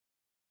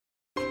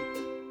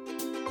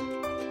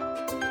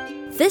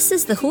This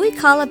is the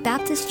Huikala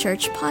Baptist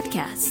Church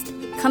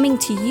podcast, coming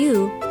to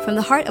you from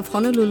the heart of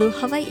Honolulu,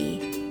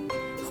 Hawaii.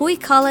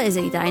 Huikala is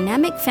a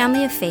dynamic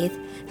family of faith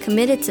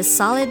committed to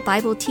solid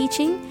Bible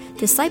teaching,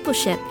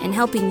 discipleship, and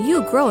helping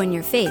you grow in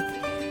your faith.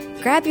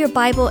 Grab your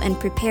Bible and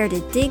prepare to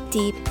dig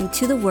deep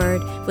into the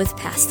Word with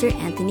Pastor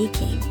Anthony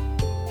King.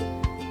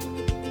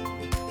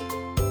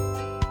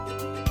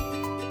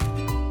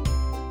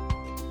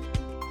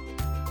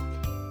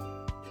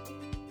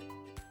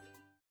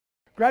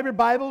 Grab your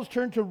Bibles,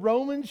 turn to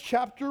Romans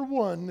chapter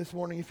 1 this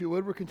morning, if you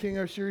would. We're continuing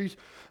our series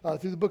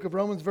through the book of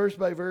Romans, verse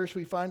by verse.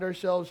 We find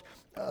ourselves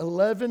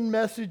 11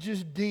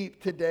 messages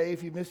deep today.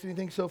 If you've missed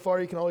anything so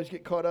far, you can always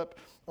get caught up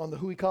on the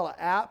Huikala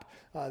app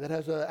that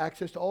has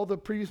access to all the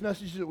previous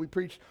messages that we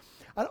preached.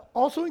 I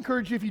also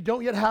encourage you, if you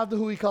don't yet have the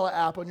Huikala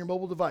app on your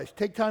mobile device,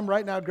 take time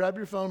right now, grab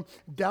your phone,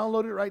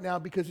 download it right now,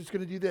 because it's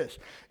going to do this.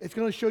 It's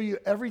going to show you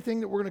everything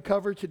that we're going to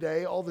cover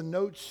today, all the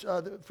notes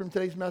from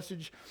today's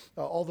message,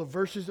 all the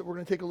verses that we're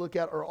going to take a look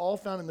at are all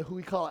found in the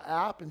Huikala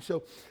app. And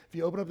so if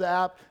you open up the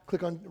app,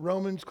 click on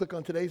Romans, click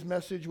on today's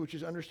message, which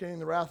is Understanding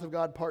the Wrath of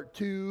God, Part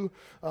 2.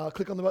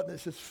 Click on the button that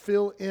says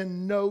Fill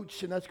in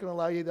Notes, and that's going to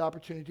allow you the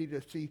opportunity to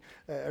see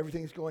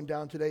everything that's going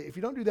down today. If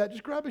you don't do that,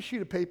 just grab a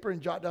sheet of paper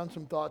and jot down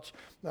some thoughts.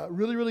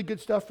 Really good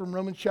stuff from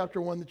Romans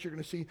chapter 1 that you're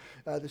going to see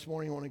this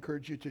morning. I want to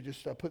encourage you to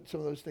just put some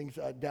of those things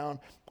down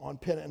on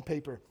pen and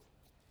paper.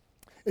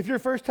 If you're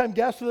a first-time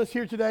guest with us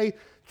here today,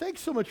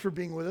 thanks so much for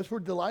being with us. We're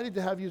delighted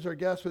to have you as our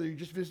guest, whether you're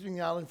just visiting the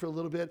island for a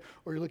little bit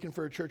or you're looking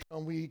for a church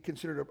home. We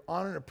consider it an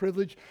honor and a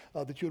privilege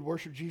that you would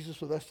worship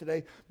Jesus with us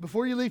today.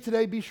 Before you leave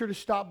today, be sure to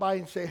stop by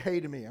and say hey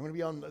to me. I'm going to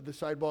be on the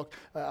sidewalk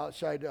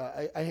outside.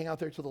 I hang out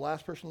there till the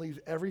last person leaves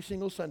every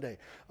single Sunday.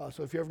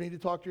 So if you ever need to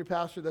talk to your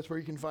pastor, that's where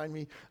you can find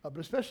me. But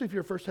especially if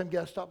you're a first-time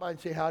guest, stop by and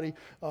say howdy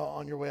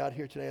on your way out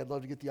here today. I'd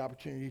love to get the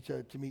opportunity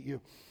to meet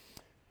you.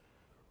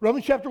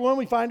 Romans chapter 1,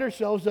 we find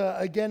ourselves,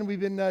 again, we've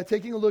been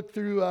taking a look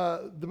through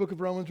the book of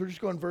Romans. We're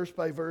just going verse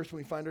by verse, and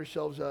we find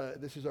ourselves,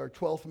 this is our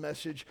 12th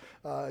message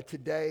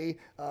today.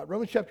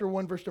 Romans chapter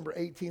 1, verse number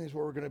 18 is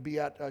where we're going to be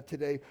at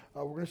today.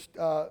 We're going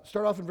to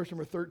start off in verse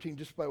number 13,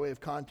 just by way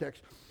of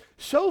context.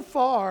 So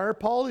far,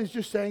 Paul is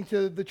just saying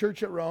to the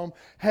church at Rome,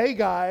 hey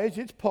guys,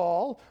 it's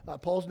Paul.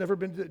 Paul's never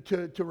been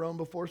to Rome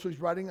before, so he's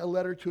writing a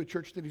letter to a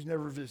church that he's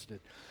never visited.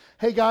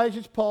 Hey guys,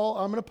 it's Paul.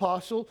 I'm an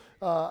apostle.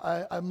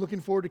 I'm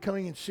looking forward to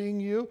coming and seeing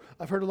you.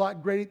 I've heard a lot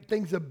of great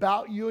things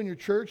about you and your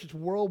church. It's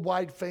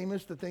worldwide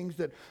famous, the things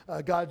that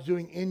God's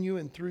doing in you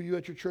and through you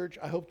at your church.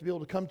 I hope to be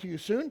able to come to you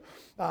soon.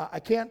 I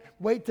can't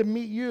wait to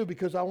meet you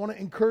because I want to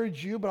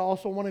encourage you, but I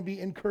also want to be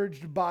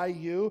encouraged by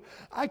you.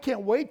 I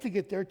can't wait to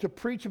get there to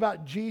preach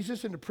about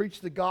Jesus and to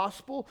preach the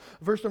gospel.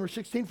 Verse number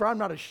 16, for I'm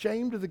not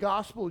ashamed of the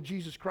gospel of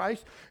Jesus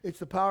Christ. It's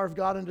the power of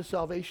God unto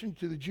salvation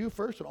to the Jew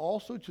first and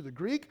also to the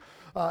Greek.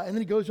 And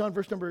then he goes on,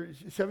 verse number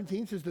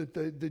 17 says that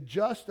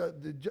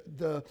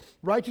the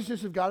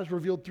righteousness of God is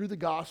revealed through the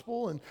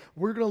gospel, and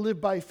we're going to live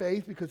by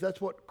faith because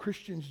that's what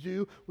Christians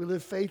do. We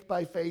live faith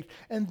by faith.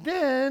 And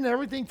then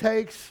everything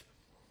takes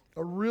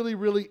a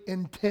really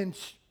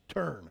intense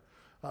turn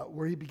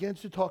where he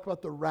begins to talk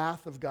about the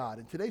wrath of God.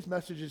 And today's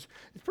message is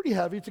pretty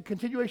heavy. It's a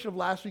continuation of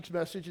last week's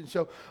message. And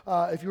so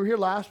if you were here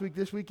last week,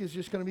 this week is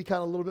just going to be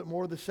kind of a little bit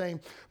more of the same.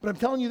 But I'm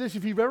telling you this,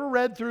 if you've ever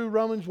read through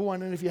Romans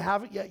 1, and if you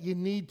haven't yet, you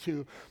need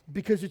to,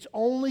 because it's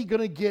only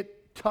going to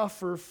get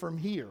tougher from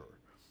here.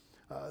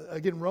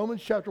 Again,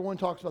 Romans chapter 1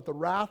 talks about the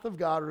wrath of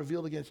God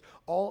revealed against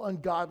all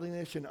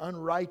ungodliness and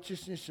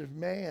unrighteousness of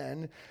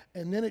man.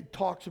 And then it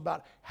talks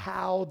about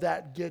how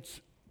that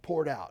gets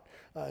poured out.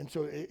 And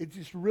so it's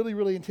just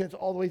really intense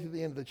all the way through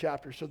the end of the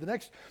chapter. So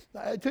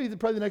I tell you that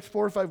probably the next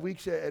 4 or 5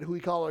 weeks at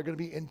Huikala are going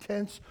to be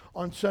intense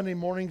on Sunday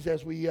mornings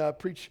as we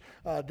preach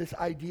this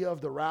idea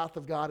of the wrath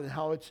of God and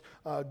how it's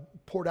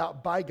poured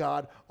out by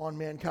God on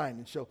mankind.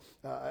 And so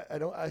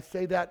I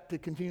say that to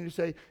continue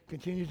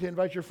to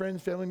invite your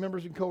friends, family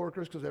members, and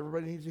coworkers, because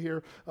everybody needs to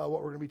hear what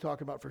we're going to be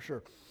talking about for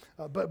sure.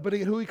 But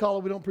at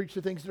Huikala, we don't preach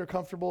the things that are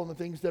comfortable and the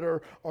things that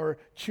are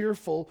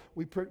cheerful.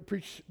 We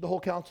preach the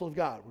whole counsel of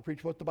God. We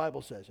preach what the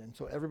Bible says. And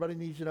so everybody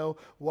needs to know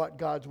what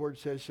God's word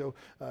says. So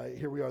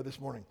here we are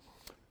this morning.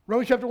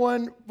 Romans chapter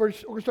 1, we're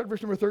going to start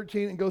verse number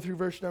 13 and go through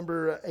verse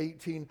number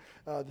 18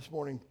 this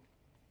morning.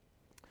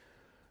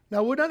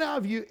 Now, would not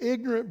have you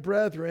ignorant,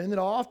 brethren, that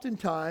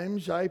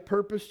oftentimes I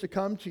purposed to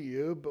come to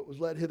you, but was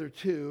led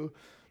hitherto,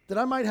 that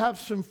I might have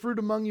some fruit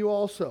among you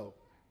also,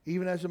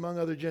 even as among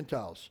other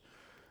Gentiles.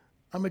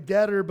 I'm a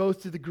debtor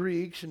both to the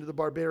Greeks and to the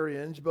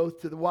barbarians, both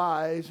to the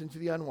wise and to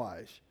the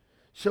unwise.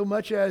 So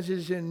much as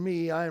is in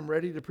me, I am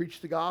ready to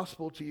preach the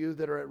gospel to you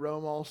that are at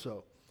Rome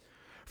also.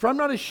 For I'm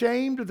not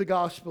ashamed of the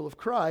gospel of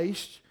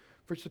Christ,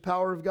 for it's the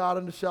power of God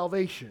unto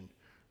salvation,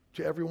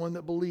 to everyone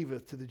that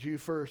believeth, to the Jew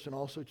first and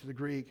also to the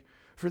Greek.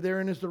 For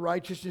therein is the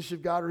righteousness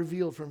of God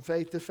revealed from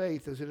faith to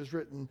faith, as it is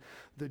written,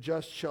 the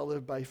just shall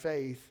live by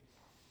faith.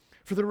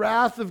 For the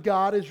wrath of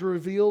God is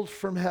revealed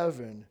from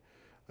heaven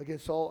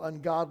against all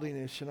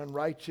ungodliness and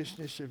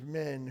unrighteousness of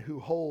men who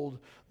hold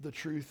the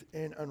truth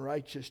in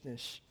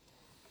unrighteousness.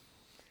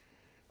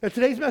 Now,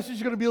 today's message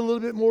is going to be a little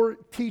bit more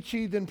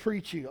teachy than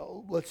preachy,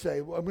 let's say.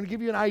 I'm going to give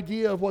you an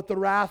idea of what the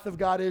wrath of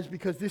God is,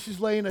 because this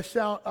is laying a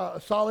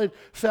solid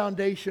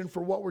foundation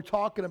for what we're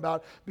talking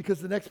about,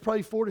 because the next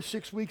probably 4 to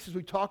 6 weeks as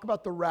we talk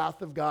about the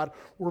wrath of God,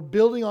 we're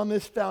building on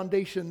this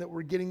foundation that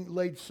we're getting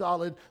laid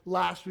solid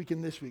last week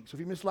and this week. So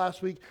if you missed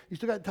last week, you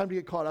still got time to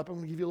get caught up. I'm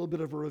going to give you a little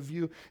bit of a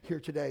review here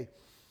today.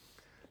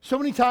 So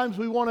many times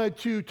we wanted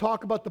to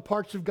talk about the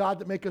parts of God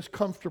that make us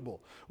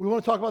comfortable. We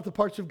want to talk about the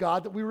parts of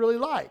God that we really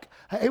like.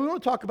 Hey, we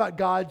want to talk about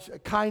God's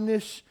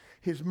kindness,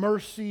 His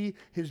mercy,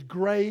 His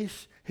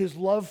grace, His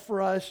love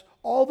for us.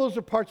 All those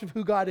are parts of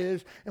who God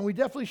is, and we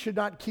definitely should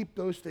not keep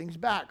those things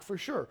back, for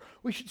sure.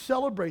 We should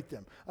celebrate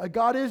them.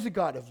 God is a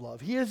God of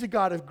love. He is a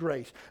God of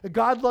grace.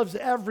 God loves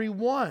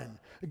everyone.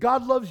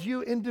 God loves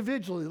you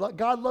individually.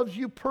 God loves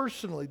you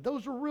personally.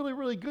 Those are really,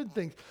 really good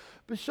things.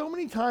 But so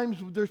many times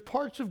there's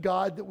parts of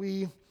God that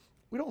we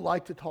don't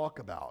like to talk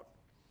about.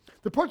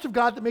 The parts of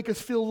God that make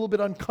us feel a little bit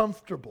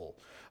uncomfortable.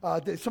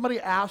 That somebody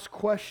asks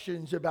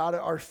questions about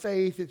our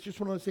faith. It's just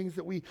one of those things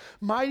that we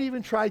might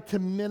even try to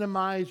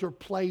minimize or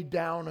play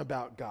down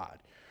about God.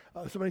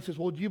 Somebody says,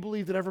 well, do you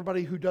believe that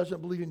everybody who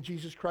doesn't believe in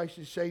Jesus Christ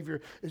as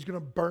Savior is going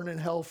to burn in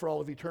hell for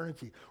all of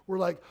eternity? We're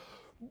like,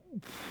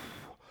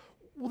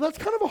 well, that's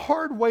kind of a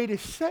hard way to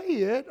say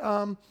it.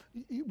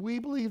 We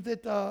believe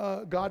that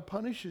God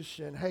punishes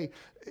sin. Hey,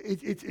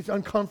 it's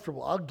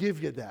uncomfortable. I'll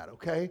give you that,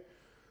 okay?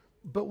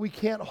 But we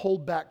can't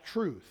hold back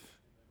truth.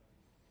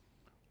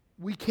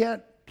 We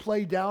can't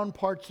play down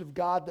parts of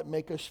God that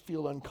make us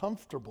feel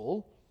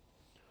uncomfortable.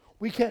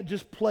 We can't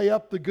just play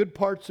up the good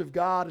parts of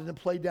God and then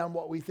play down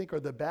what we think are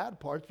the bad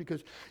parts,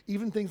 because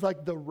even things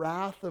like the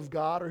wrath of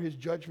God or His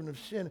judgment of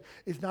sin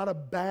is not a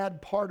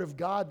bad part of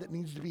God that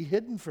needs to be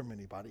hidden from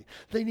anybody.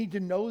 They need to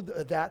know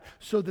that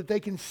so that they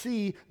can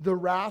see the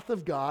wrath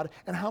of God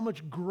and how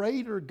much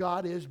greater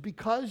God is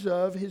because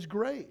of His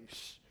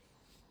grace.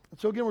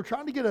 So again, we're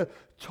trying to get a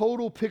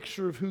total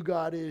picture of who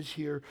God is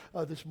here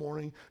this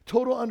morning,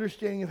 total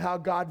understanding of how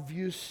God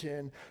views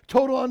sin,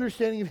 total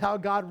understanding of how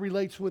God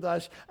relates with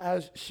us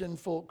as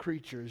sinful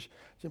creatures.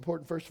 It's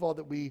important, first of all,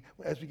 that we,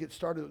 as we get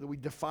started, that we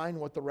define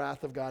what the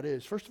wrath of God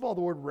is. First of all,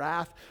 the word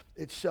wrath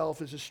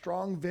itself is a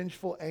strong,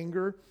 vengeful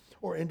anger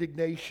or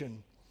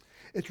indignation.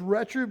 It's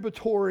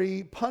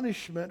retributory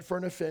punishment for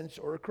an offense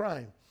or a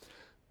crime.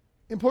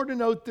 Important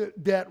to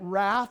note that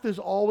wrath is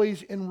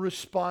always in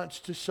response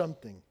to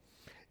something.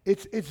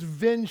 It's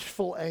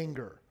vengeful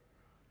anger.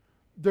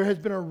 There has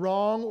been a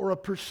wrong or a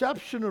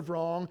perception of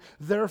wrong,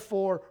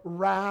 therefore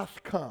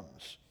wrath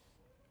comes.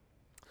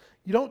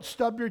 You don't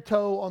stub your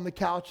toe on the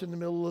couch in the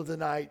middle of the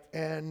night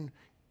and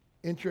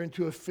enter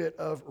into a fit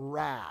of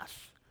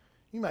wrath.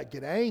 You might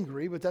get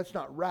angry, but that's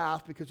not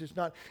wrath, because it's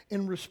not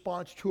in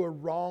response to a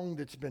wrong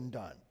that's been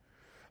done.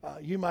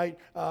 You might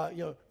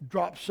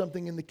drop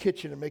something in the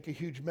kitchen and make a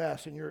huge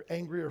mess, and you're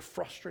angry or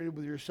frustrated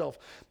with yourself.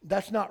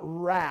 That's not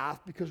wrath,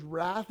 because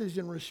wrath is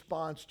in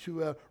response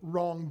to a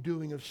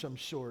wrongdoing of some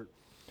sort.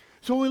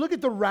 So when we look at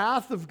the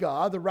wrath of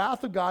God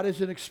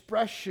is an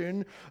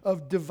expression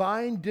of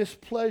divine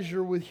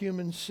displeasure with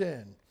human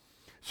sin.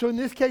 So in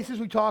this case, as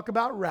we talk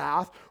about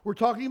wrath, we're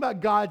talking about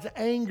God's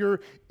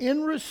anger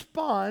in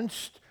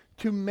response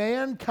to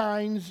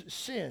mankind's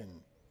sin.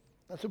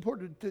 That's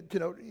important to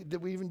note that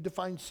we even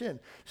define sin.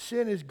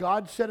 Sin is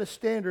God set a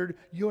standard,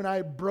 you and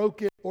I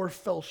broke it or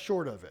fell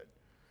short of it.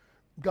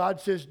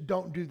 God says,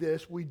 don't do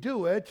this, we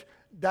do it,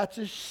 that's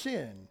a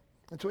sin.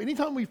 And so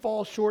anytime we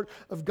fall short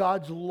of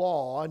God's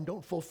law and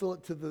don't fulfill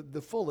it to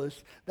the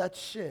fullest,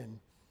 that's sin.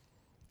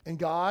 And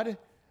God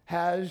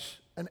has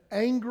an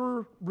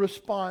anger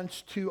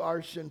response to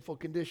our sinful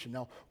condition.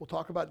 Now, we'll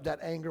talk about that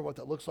anger, what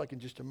that looks like in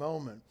just a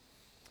moment.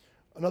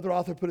 Another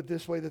author put it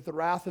this way, that the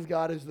wrath of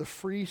God is the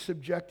free,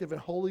 subjective, and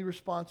holy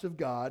response of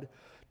God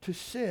to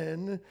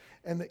sin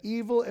and the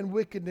evil and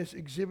wickedness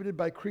exhibited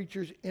by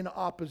creatures in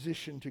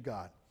opposition to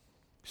God.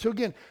 So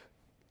again,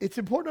 it's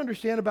important to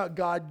understand about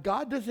God.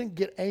 God doesn't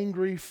get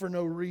angry for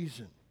no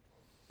reason.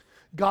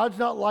 God's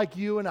not like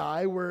you and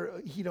I, where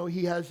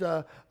He has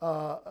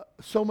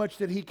so much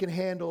that He can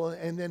handle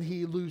and then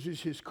He loses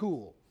His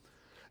cool.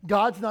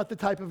 God's not the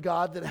type of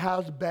God that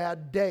has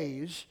bad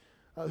days,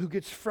 who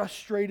gets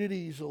frustrated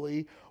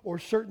easily, or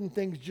certain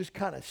things just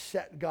kind of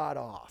set God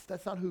off.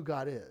 That's not who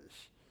God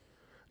is.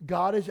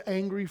 God is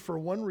angry for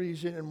one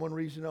reason and one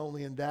reason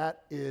only, and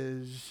that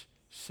is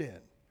sin,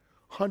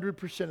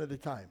 100% of the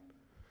time.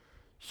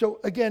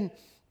 So again,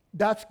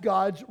 that's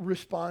God's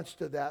response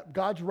to that.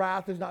 God's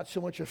wrath is not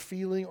so much a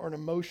feeling or an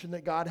emotion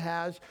that God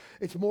has.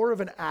 It's more of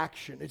an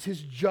action. It's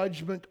His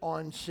judgment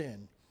on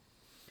sin.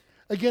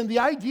 Again, the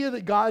idea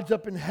that God's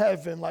up in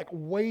heaven, like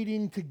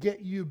waiting to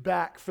get you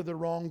back for the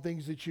wrong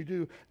things that you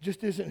do,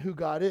 just isn't who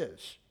God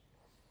is.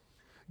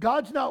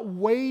 God's not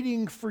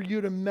waiting for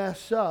you to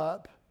mess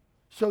up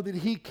so that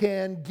He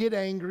can get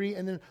angry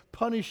and then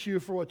punish you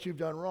for what you've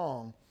done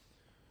wrong.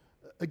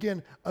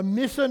 Again, a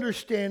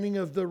misunderstanding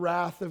of the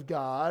wrath of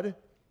God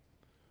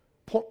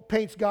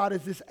paints God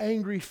as this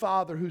angry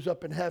father who's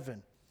up in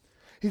heaven.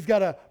 He's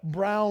got a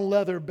brown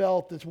leather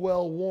belt that's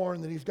well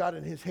worn that he's got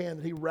in his hand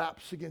that he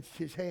wraps against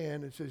his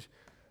hand and says,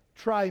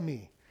 try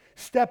me.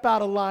 Step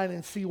out of line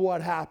and see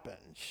what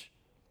happens.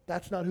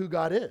 That's not who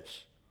God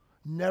is.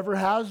 Never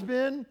has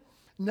been,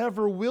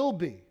 never will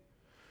be.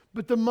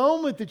 But the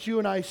moment that you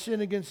and I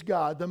sin against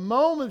God, the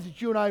moment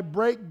that you and I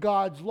break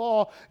God's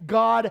law,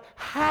 God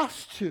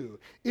has to,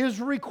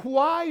 is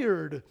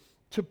required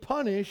to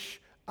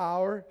punish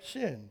our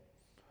sin.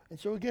 And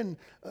so again,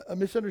 a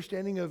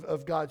misunderstanding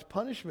of God's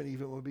punishment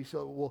even would be,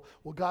 well,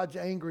 God's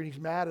angry and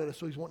he's mad at us,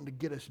 so he's wanting to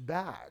get us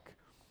back.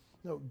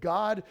 No,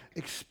 God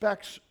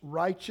expects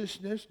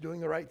righteousness, doing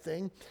the right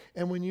thing.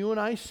 And when you and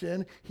I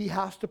sin, he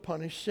has to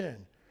punish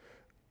sin.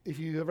 If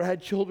you've ever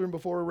had children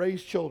before or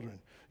raised children,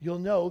 you'll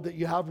know that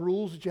you have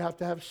rules that you have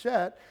to have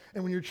set.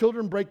 And when your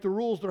children break the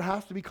rules, there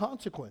has to be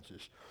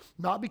consequences.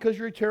 Not because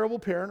you're a terrible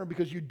parent or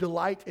because you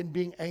delight in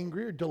being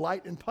angry or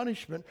delight in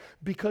punishment,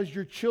 because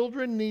your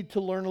children need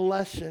to learn a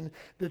lesson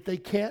that they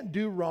can't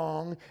do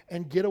wrong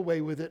and get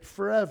away with it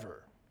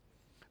forever.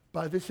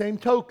 By the same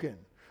token,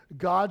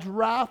 God's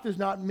wrath is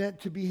not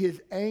meant to be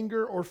his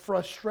anger or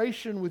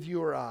frustration with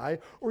you or I,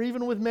 or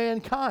even with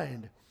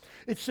mankind.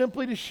 It's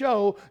simply to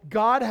show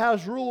God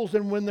has rules,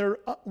 and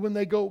when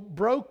they go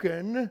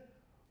broken,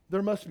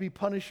 there must be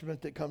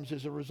punishment that comes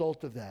as a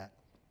result of that.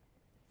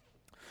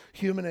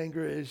 Human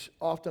anger is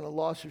often a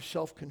loss of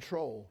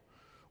self-control,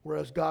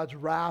 whereas God's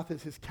wrath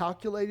is his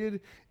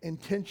calculated,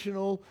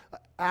 intentional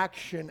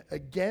action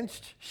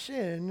against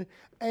sin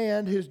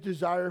and his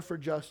desire for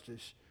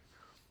justice.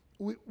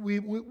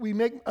 We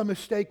make a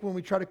mistake when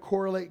we try to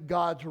correlate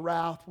God's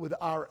wrath with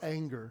our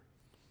anger.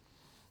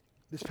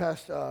 This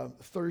past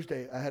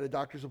Thursday, I had a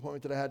doctor's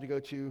appointment that I had to go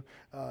to,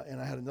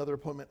 and I had another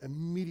appointment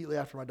immediately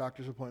after my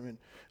doctor's appointment.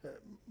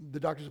 The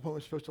doctor's appointment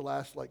was supposed to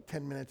last like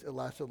 10 minutes. It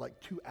lasted like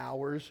 2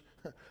 hours.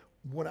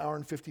 1 hour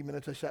and 50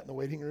 minutes I sat in the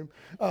waiting room.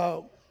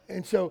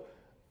 And so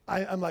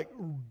I'm like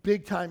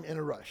big time in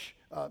a rush.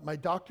 My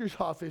doctor's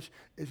office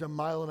is 1.5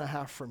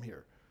 miles from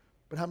here.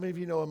 But how many of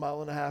you know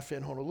 1.5 miles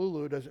in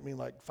Honolulu doesn't mean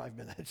like 5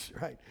 minutes,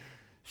 right?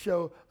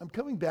 So I'm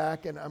coming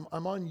back, and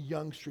I'm on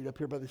Young Street up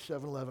here by the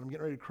 7-Eleven. I'm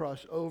getting ready to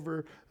cross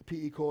over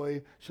P.E.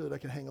 Koi so that I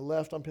can hang a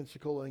left on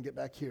Pensacola and get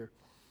back here.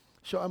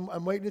 So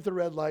I'm waiting at the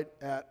red light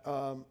at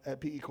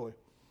P.E. Koi.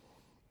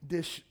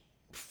 This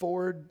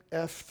Ford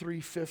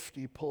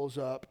F-350 pulls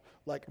up,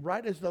 like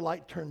right as the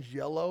light turns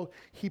yellow,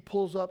 he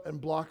pulls up and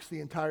blocks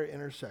the entire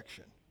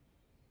intersection.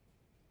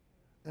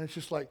 And it's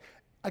just like,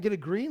 I get a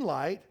green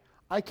light,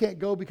 I can't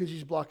go because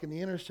he's blocking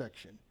the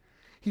intersection.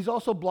 He's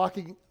also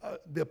blocking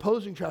the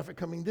opposing traffic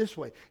coming this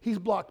way. He's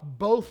blocked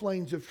both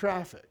lanes of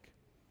traffic.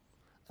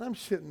 And I'm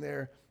sitting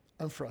there,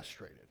 I'm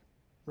frustrated,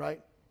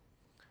 right?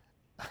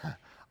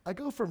 I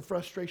go from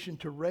frustration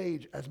to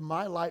rage as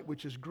my light,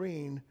 which is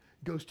green,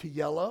 goes to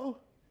yellow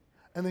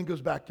and then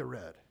goes back to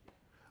red.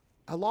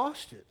 I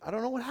lost it. I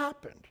don't know what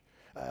happened.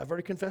 I've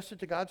already confessed it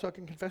to God, so I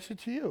can confess it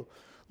to you.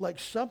 Like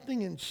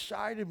something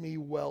inside of me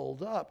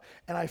welled up,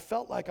 and I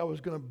felt like I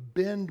was going to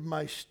bend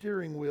my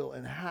steering wheel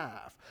in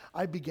half.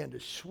 I began to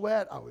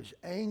sweat. I was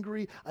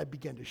angry. I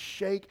began to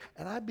shake,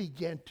 and I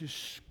began to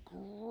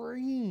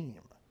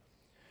scream.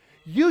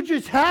 You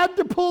just had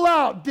to pull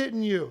out,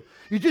 didn't you?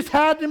 You just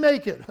had to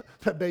make it.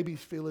 That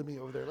baby's feeling me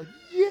over there like,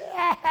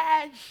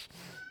 yes,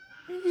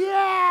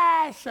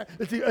 yes.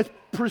 It's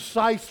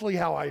precisely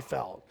how I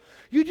felt.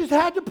 You just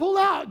had to pull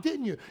out,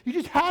 didn't you? You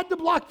just had to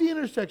block the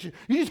intersection.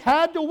 You just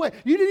had to wait.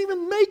 You didn't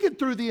even make it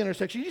through the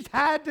intersection. You just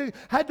had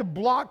to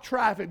block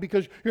traffic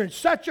because you're in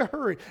such a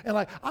hurry.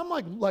 And I'm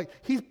like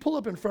he's pulled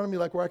up in front of me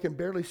like where I can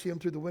barely see him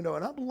through the window,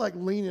 and I'm like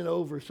leaning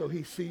over so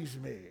he sees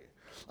me.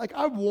 Like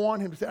I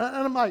want him to say, and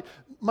I'm like,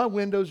 my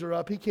windows are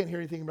up. He can't hear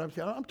anything, but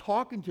I'm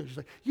talking to him. She's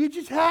like, you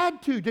just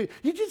had to, dude.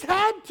 You just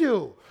had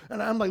to.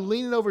 And I'm like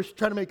leaning over,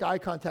 trying to make eye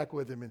contact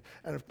with him.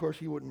 And of course,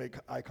 he wouldn't make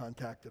eye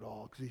contact at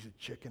all because he's a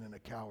chicken and a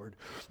coward.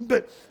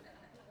 But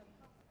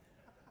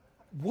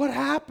what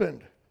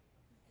happened?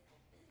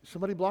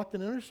 Somebody blocked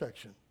an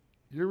intersection.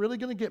 You're really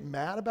going to get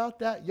mad about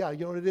that? Yeah, you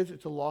know what it is?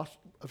 It's a loss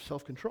of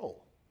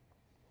self-control.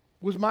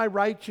 Was my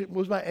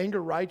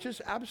anger righteous?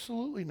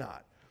 Absolutely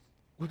not.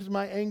 Was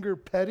my anger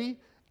petty?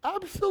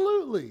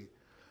 Absolutely.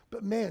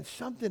 But man,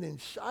 something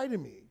inside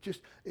of me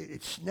just,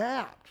 it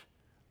snapped.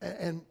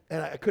 And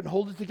I couldn't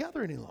hold it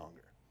together any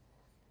longer.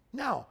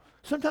 Now,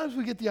 sometimes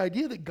we get the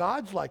idea that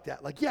God's like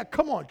that. Like, yeah,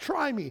 come on,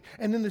 try me.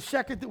 And then the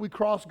second that we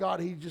cross God,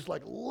 he just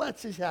like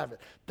lets us have it.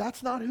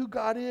 That's not who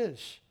God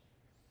is.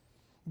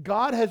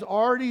 God has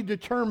already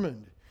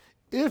determined,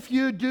 if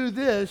you do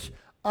this,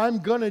 I'm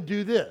going to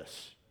do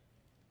this.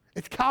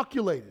 It's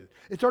calculated.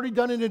 It's already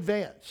done in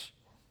advance.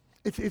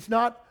 It's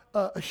not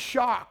a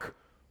shock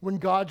when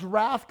God's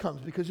wrath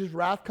comes, because his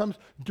wrath comes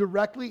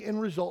directly in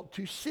result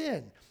to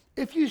sin.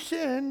 If you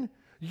sin,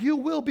 you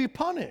will be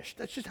punished.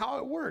 That's just how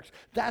it works.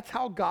 That's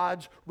how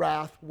God's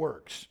wrath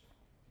works.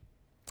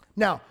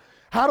 Now,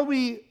 how do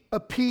we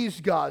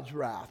appease God's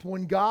wrath?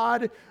 When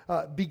God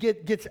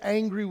gets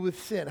angry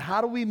with sin,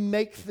 how do we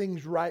make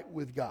things right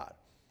with God?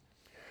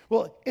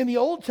 Well, in the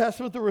Old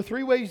Testament, there were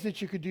three ways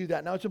that you could do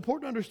that. Now, it's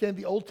important to understand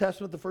the Old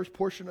Testament, the first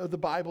portion of the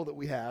Bible that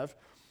we have.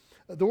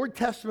 The word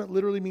testament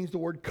literally means the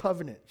word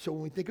covenant. So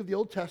when we think of the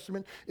Old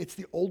Testament, it's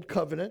the Old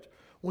Covenant.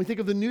 When we think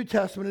of the New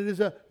Testament, it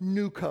is a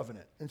new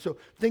covenant. And so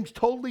things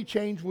totally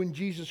changed when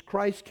Jesus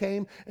Christ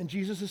came and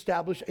Jesus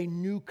established a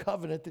new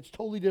covenant that's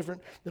totally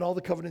different than all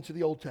the covenants of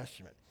the Old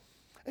Testament.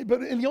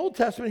 But in the Old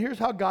Testament, here's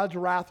how God's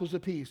wrath was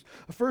appeased.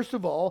 First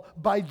of all,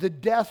 by the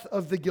death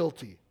of the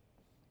guilty.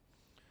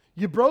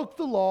 You broke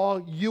the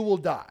law, you will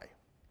die.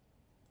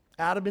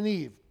 Adam and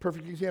Eve,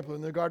 perfect example.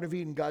 In the Garden of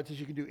Eden, God says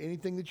you can do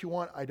anything that you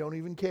want. I don't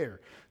even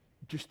care.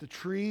 Just the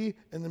tree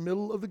in the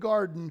middle of the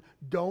garden,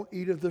 don't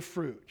eat of the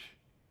fruit.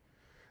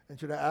 And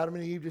so now Adam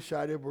and Eve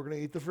decided we're going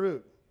to eat the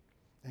fruit.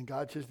 And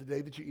God says the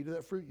day that you eat of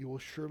that fruit, you will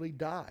surely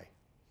die.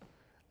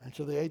 And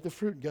so they ate the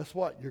fruit. And guess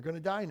what? You're going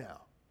to die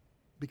now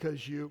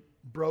because you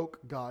broke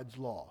God's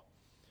law.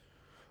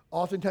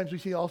 Oftentimes we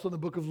see also in the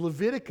book of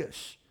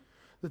Leviticus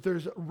that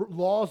there's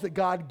laws that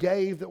God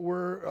gave that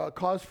were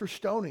cause for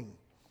stoning.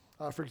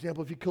 For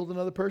example, if you killed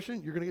another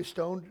person, you're going to get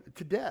stoned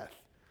to death.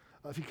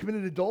 If you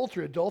committed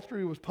adultery,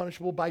 adultery was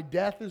punishable by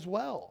death as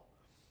well.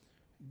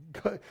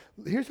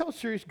 Here's how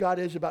serious God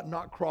is about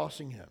not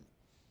crossing him.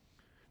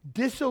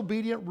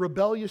 Disobedient,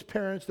 rebellious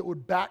parents that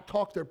would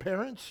backtalk their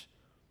parents.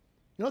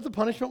 You know what the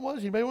punishment was?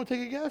 Anybody want to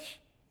take a guess?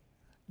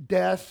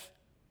 Death.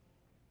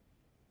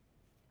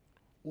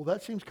 Well,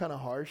 that seems kind of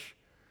harsh.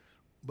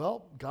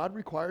 Well, God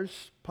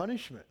requires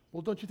punishment.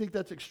 Well, don't you think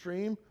that's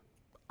extreme?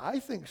 I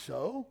think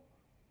so,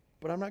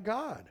 but I'm not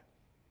God.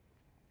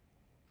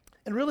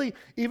 And really,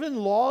 even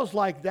laws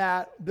like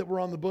that were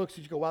on the books,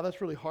 that you go, wow,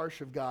 that's really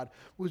harsh of God,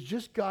 was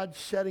just God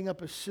setting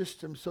up a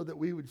system so that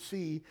we would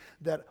see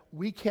that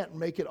we can't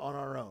make it on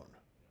our own.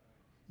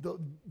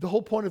 The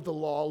whole point of the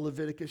law,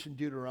 Leviticus and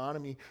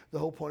Deuteronomy, the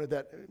whole point of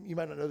that, you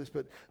might not know this,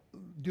 but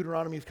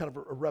Deuteronomy is kind of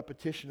a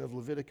repetition of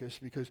Leviticus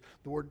because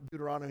the word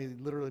Deuteronomy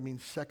literally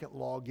means second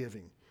law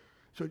giving.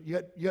 So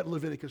you got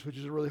Leviticus, which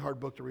is a really hard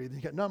book to read. Then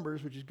you got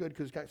Numbers, which is good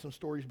because it's got some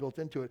stories built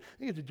into it.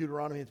 Then you get to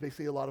Deuteronomy, it's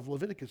basically a lot of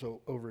Leviticus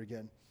over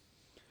again.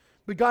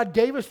 But God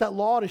gave us that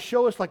law to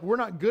show us like we're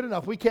not good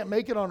enough. We can't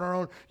make it on our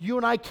own. You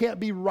and I can't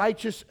be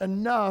righteous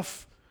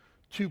enough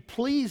to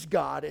please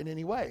God in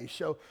any way.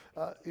 So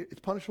it's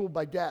punishable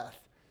by death.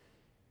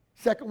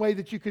 Second way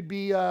that you could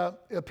be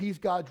appease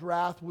God's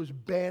wrath was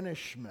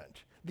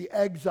banishment, the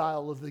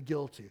exile of the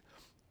guilty.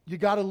 You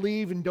got to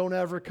leave and don't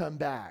ever come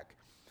back.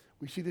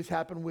 We see this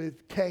happen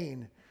with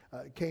Cain.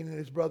 Cain and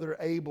his brother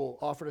Abel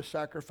offered a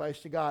sacrifice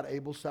to God.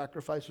 Abel's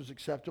sacrifice was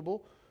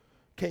acceptable.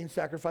 Cain's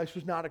sacrifice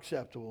was not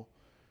acceptable.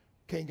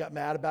 Cain got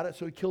mad about it,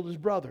 so he killed his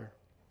brother.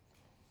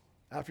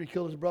 After he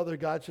killed his brother,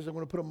 God says, I'm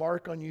going to put a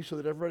mark on you so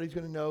that everybody's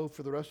going to know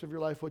for the rest of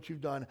your life what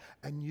you've done,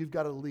 and you've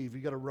got to leave.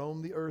 You've got to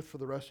roam the earth for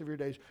the rest of your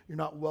days. You're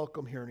not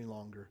welcome here any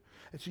longer.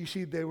 And so you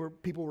see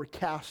people were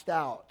cast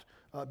out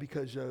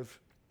because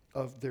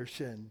of their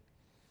sin.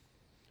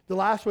 The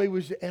last way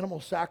was the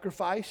animal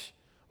sacrifice.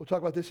 We'll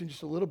talk about this in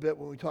just a little bit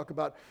when we talk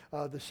about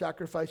the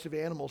sacrifice of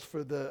animals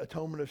for the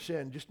atonement of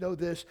sin. Just know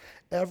this,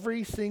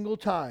 every single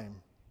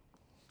time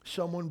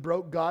someone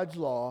broke God's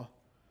law,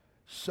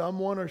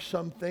 someone or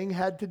something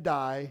had to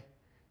die,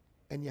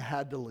 and you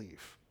had to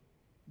leave.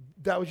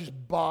 That was just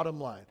bottom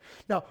line.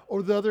 Now,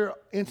 or the other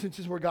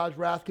instances where God's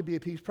wrath could be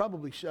appeased,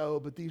 probably so,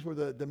 but these were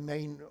the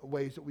main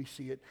ways that we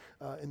see it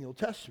in the Old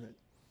Testament.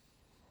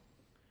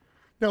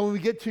 Now, when we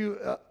get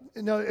to,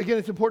 now again,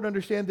 it's important to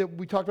understand that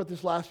we talked about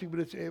this last week, but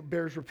it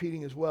bears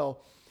repeating as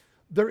well.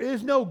 There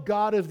is no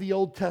God of the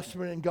Old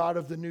Testament and God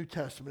of the New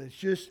Testament. It's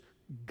just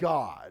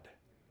God,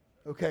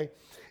 okay?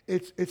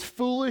 It's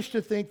foolish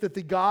to think that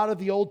the God of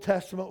the Old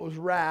Testament was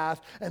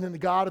wrath and then the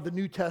God of the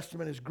New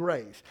Testament is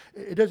grace.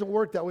 It doesn't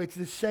work that way. It's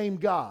the same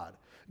God.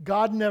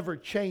 God never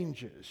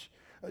changes.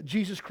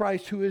 Jesus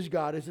Christ, who is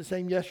God, is the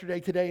same yesterday,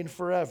 today, and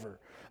forever.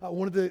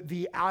 One of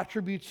the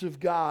attributes of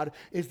God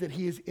is that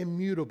he is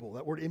immutable.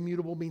 That word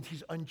immutable means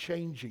he's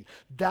unchanging.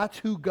 That's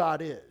who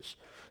God is.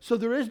 So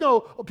there is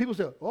no, people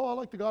say, oh, I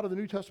like the God of the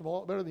New Testament a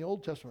lot better than the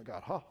Old Testament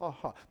God. Ha, ha,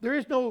 ha. There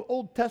is no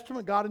Old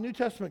Testament God and New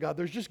Testament God.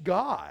 There's just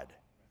God.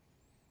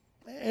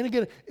 And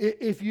again,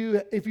 if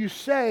you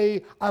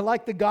say, I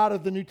like the God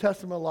of the New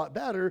Testament a lot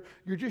better,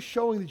 you're just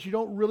showing that you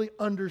don't really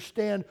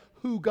understand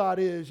who God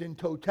is in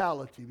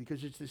totality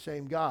because it's the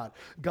same God.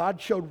 God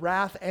showed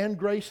wrath and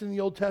grace in the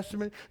Old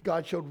Testament.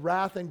 God showed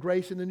wrath and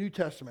grace in the New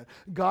Testament.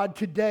 God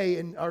today,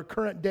 in our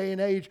current day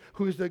and age,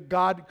 who is the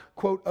God,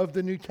 quote, of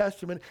the New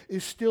Testament,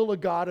 is still a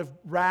God of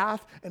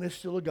wrath and is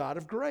still a God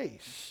of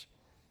grace.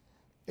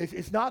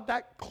 It's not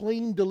that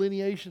clean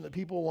delineation that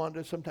people want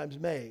to sometimes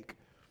make.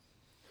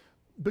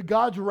 But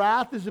God's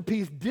wrath is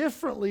appeased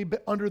differently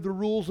under the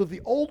rules of the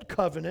Old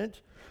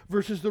Covenant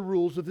versus the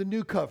rules of the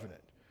New Covenant.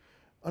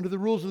 Under the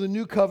rules of the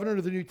New Covenant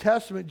or the New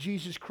Testament,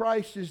 Jesus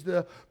Christ is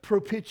the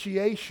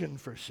propitiation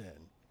for sin.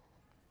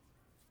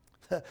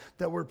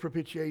 That word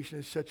propitiation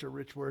is such a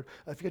rich word.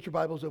 If you get your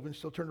Bibles open,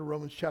 still turn to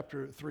Romans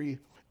chapter 3,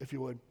 if you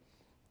would.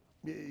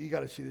 You got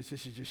to see this.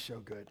 This is just so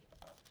good.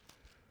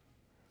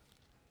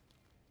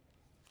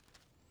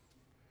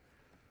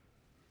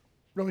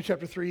 Romans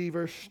chapter 3,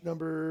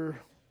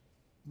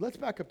 let's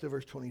back up to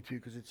verse 22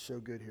 because it's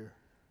so good here.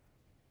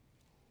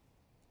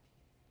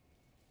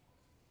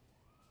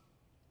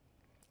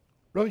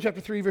 Romans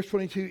chapter 3, verse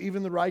 22,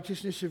 even the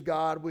righteousness of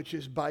God, which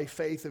is by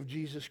faith of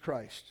Jesus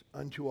Christ,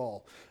 unto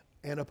all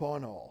and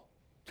upon all,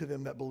 to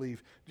them that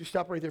believe. Just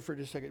stop right there for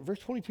just a second. Verse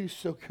 22 is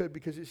so good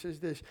because it says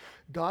this,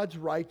 God's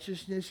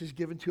righteousness is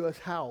given to us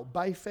how?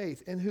 By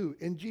faith. In who?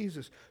 In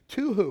Jesus.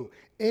 To who?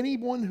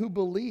 Anyone who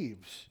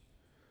believes.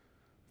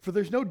 For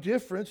there's no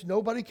difference.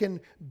 Nobody can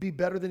be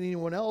better than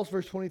anyone else.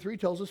 Verse 23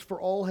 tells us, for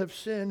all have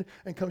sinned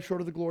and come short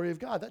of the glory of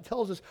God. That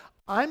tells us,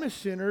 I'm a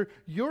sinner,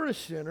 you're a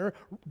sinner.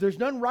 There's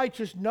none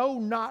righteous,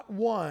 no, not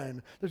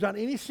one. There's not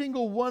any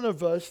single one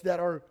of us that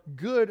are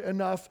good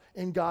enough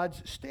in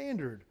God's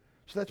standard.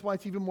 So that's why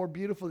it's even more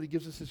beautiful that he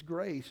gives us this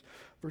grace.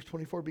 Verse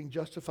 24, being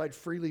justified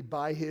freely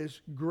by his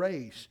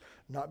grace.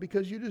 Not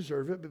because you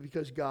deserve it, but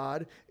because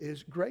God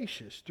is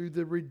gracious through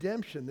the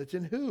redemption that's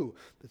in who?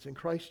 That's in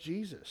Christ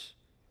Jesus.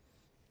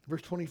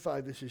 Verse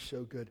 25, this is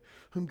so good.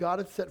 Whom God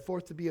hath set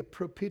forth to be a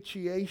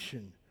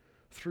propitiation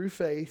through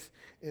faith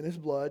in his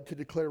blood to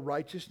declare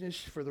righteousness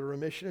for the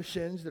remission of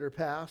sins that are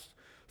past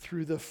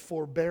through the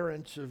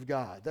forbearance of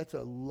God. That's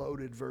a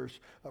loaded verse.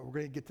 We're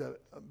going to get to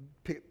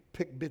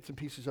pick bits and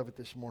pieces of it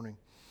this morning.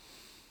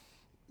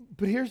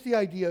 But here's the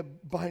idea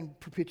behind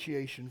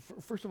propitiation.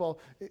 First of all,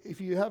 if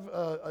you have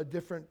a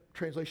different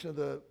translation of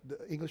the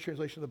English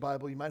translation of the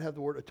Bible, you might have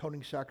the word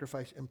atoning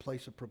sacrifice in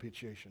place of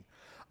propitiation.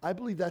 I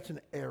believe that's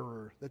an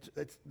error.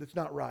 That's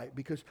not right,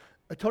 because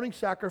atoning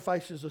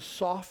sacrifice is a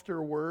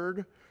softer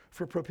word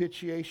for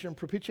propitiation.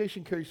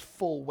 Propitiation carries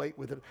full weight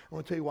with it. I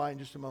want to tell you why in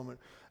just a moment.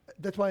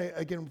 That's why,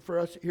 again, for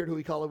us here at Who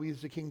We Call It, we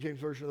use the King James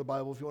Version of the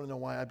Bible. If you want to know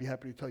why, I'd be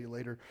happy to tell you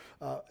later.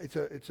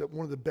 It's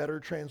one of the better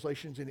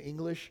translations in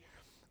English.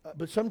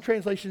 But some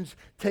translations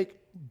take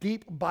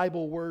deep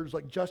Bible words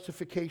like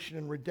justification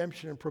and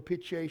redemption and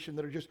propitiation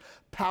that are just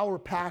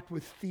power-packed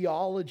with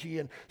theology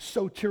and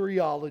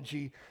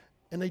soteriology,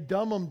 and they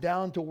dumb them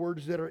down to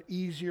words that are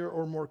easier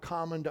or more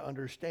common to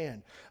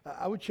understand.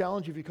 I would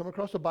challenge you, if you come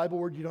across a Bible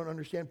word you don't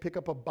understand, pick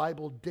up a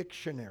Bible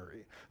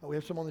dictionary. We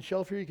have some on the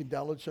shelf here. You can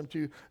download some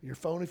to your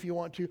phone if you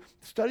want to.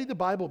 Study the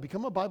Bible.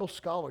 Become a Bible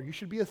scholar. You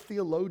should be a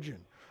theologian.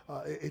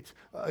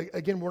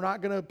 Again, we're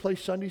not going to play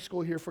Sunday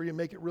school here for you and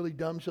make it really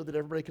dumb so that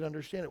everybody can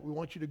understand it. We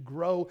want you to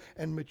grow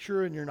and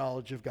mature in your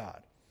knowledge of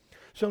God.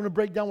 So I'm going to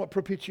break down what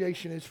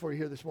propitiation is for you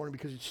here this morning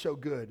because it's so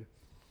good.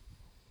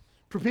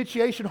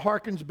 Propitiation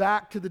harkens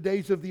back to the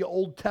days of the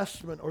Old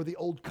Testament or the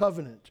Old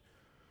Covenant,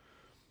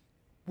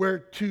 where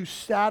to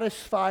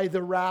satisfy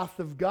the wrath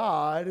of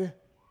God,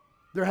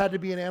 there had to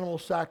be an animal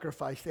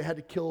sacrifice. They had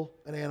to kill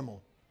an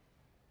animal.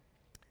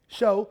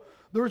 So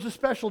there was a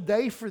special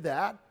day for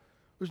that.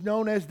 It was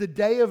known as the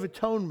Day of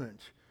Atonement.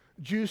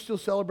 Jews still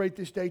celebrate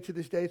this day to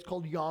this day. It's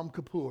called Yom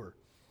Kippur.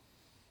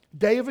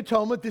 Day of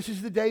Atonement, this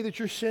is the day that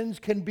your sins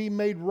can be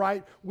made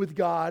right with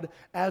God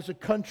as a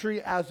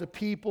country, as a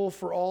people,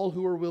 for all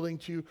who are willing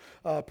to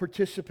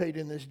participate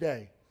in this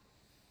day.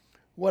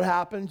 What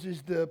happens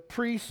is the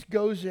priest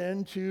goes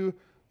into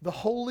the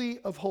Holy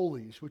of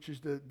Holies, which is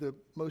the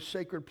most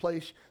sacred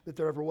place that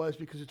there ever was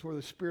because it's where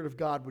the Spirit of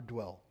God would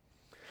dwell.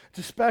 It's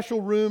a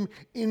special room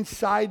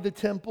inside the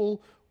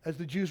temple. As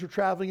the Jews were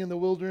traveling in the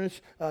wilderness,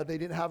 they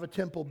didn't have a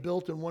temple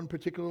built in one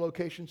particular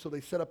location, so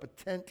they set up a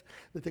tent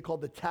that they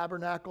called the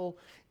tabernacle.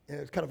 And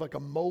it's kind of like a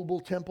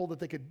mobile temple that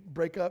they could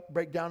break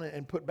down,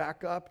 and put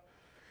back up.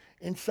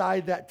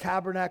 Inside that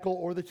tabernacle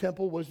or the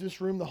temple was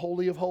this room, the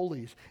Holy of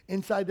Holies.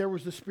 Inside there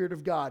was the Spirit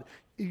of God.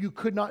 You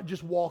could not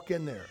just walk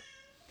in there.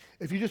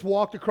 If you just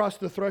walked across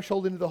the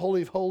threshold into the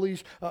Holy of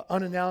Holies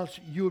unannounced,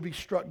 you would be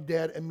struck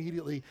dead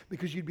immediately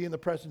because you'd be in the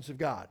presence of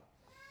God.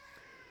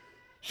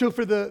 So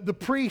for the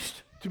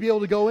priest to be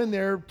able to go in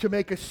there to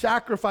make a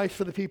sacrifice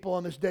for the people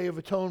on this Day of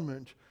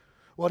Atonement,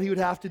 what he would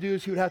have to do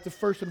is he would have to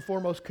first and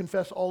foremost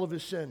confess all of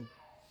his sin.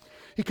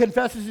 He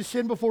confesses his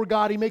sin before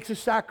God. He makes a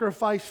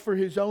sacrifice for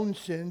his own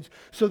sins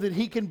so that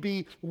he can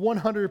be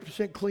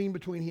 100% clean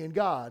between he and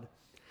God.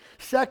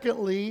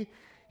 Secondly,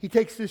 he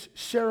takes this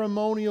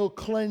ceremonial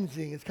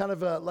cleansing. It's kind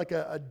of like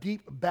a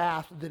deep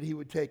bath that he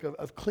would take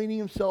of cleaning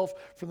himself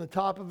from the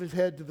top of his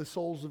head to the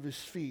soles of his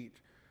feet.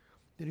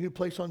 Then he would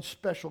place on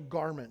special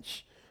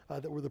garments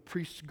that were the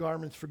priest's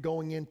garments for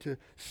going in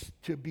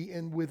to be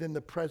within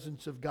the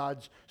presence of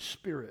God's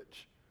Spirit.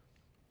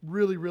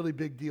 Really, really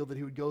big deal that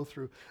he would go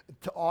through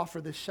to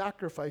offer this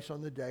sacrifice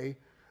on the Day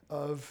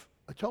of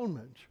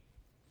Atonement.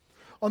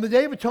 On the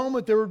Day of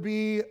Atonement, there would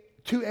be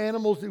two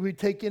animals that we'd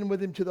take in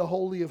with him to the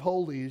Holy of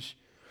Holies.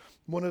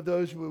 One of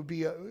those would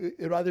be it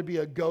would either be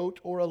a goat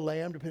or a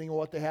lamb, depending on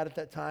what they had at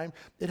that time.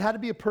 It had to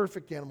be a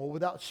perfect animal,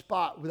 without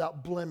spot,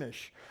 without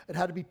blemish. It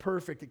had to be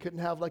perfect. It couldn't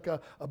have like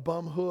a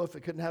bum hoof.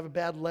 It couldn't have a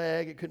bad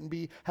leg. It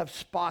couldn't have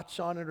spots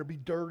on it or be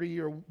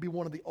dirty or be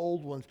one of the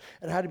old ones.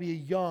 It had to be a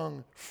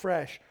young,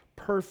 fresh,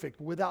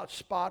 perfect, without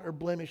spot or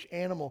blemish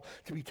animal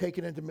to be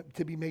taken in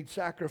to be made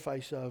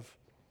sacrifice of.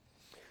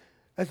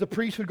 As the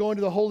priest would go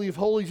into the Holy of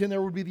Holies, in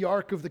there would be the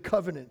Ark of the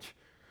Covenant.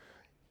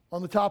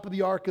 On the top of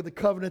the Ark of the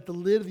Covenant, the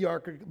lid of the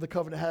Ark of the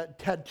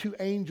Covenant had two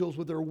angels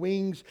with their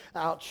wings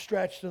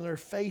outstretched and their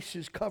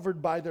faces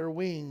covered by their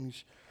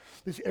wings.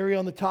 This area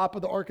on the top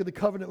of the Ark of the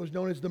Covenant was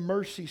known as the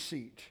mercy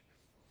seat.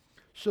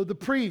 So the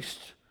priest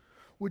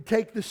would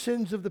take the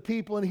sins of the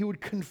people and he would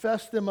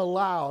confess them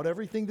aloud,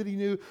 everything that he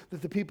knew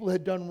that the people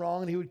had done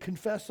wrong, and he would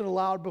confess it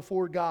aloud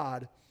before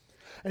God.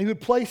 And he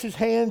would place his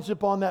hands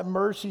upon that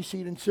mercy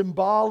seat and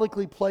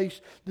symbolically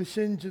place the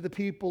sins of the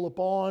people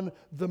upon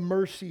the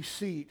mercy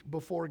seat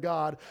before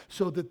God,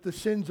 so that the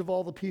sins of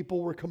all the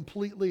people were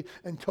completely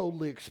and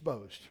totally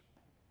exposed.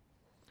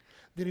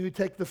 Then he would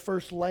take the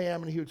first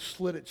lamb and he would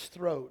slit its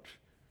throat.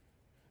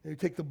 And he'd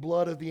take the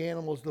blood of the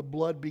animals, the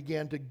blood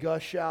began to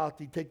gush out.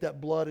 He'd take that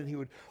blood and he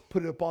would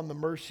put it upon the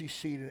mercy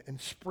seat and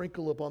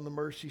sprinkle upon the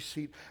mercy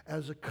seat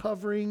as a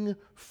covering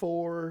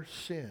for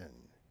sin.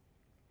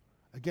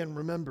 Again,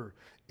 remember,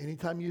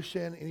 anytime you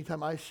sin,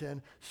 anytime I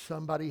sin,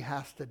 somebody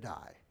has to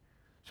die.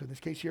 So in this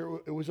case here,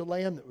 it was a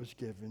lamb that was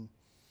given.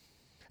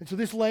 And so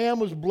this lamb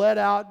was bled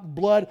out,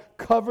 blood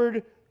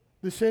covered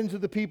the sins of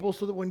the people,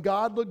 so that when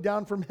God looked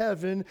down from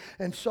heaven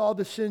and saw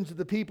the sins of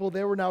the people,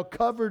 they were now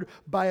covered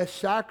by a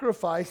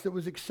sacrifice that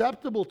was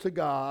acceptable to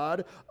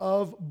God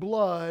of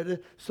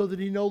blood, so that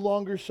he no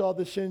longer saw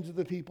the sins of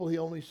the people, he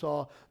only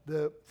saw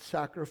the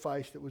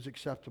sacrifice that was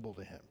acceptable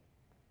to him.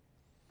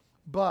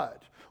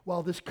 But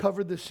while this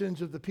covered the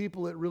sins of the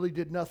people, it really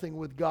did nothing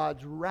with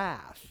God's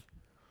wrath.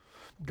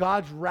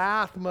 God's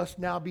wrath must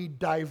now be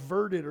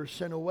diverted or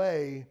sent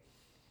away.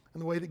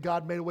 And the way that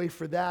God made a way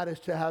for that is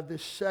to have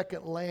this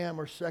second lamb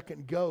or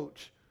second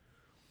goat,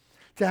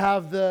 to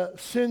have the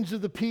sins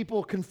of the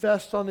people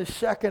confessed on this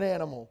second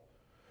animal.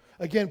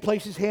 Again,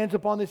 place his hands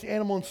upon this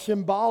animal and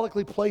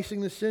symbolically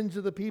placing the sins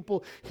of the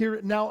people here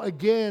now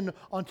again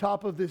on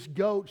top of this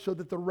goat, so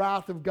that the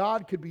wrath of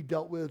God could be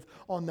dealt with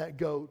on that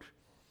goat.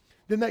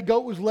 Then that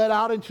goat was led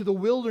out into the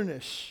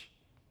wilderness,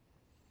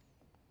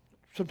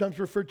 sometimes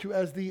referred to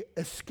as the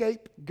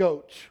escape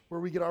goat, where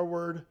we get our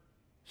word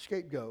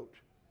scapegoat,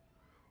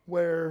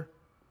 where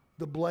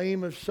the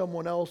blame of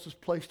someone else is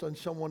placed on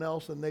someone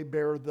else and they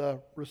bear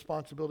the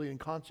responsibility and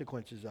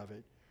consequences of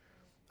it.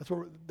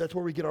 That's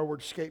where we get our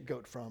word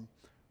scapegoat from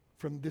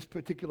this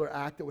particular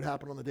act that would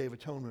happen on the Day of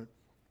Atonement.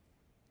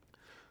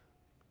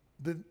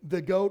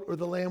 The goat or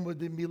the lamb would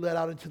then be led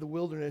out into the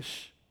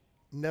wilderness,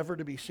 never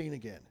to be seen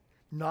again,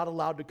 not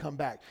allowed to come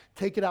back.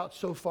 Take it out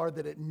so far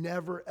that it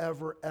never,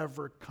 ever,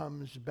 ever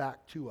comes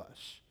back to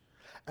us,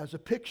 as a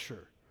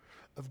picture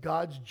of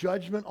God's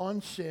judgment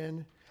on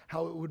sin,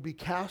 how it would be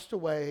cast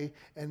away,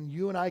 and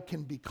you and I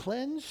can be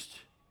cleansed,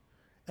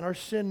 and our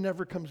sin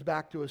never comes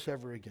back to us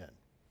ever again.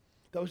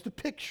 That was the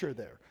picture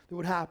there that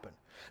would happen.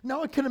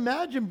 Now I can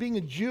imagine being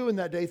a Jew in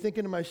that day,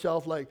 thinking to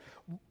myself, like,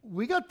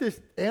 we got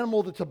this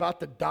animal that's about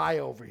to die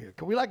over here.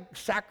 Can we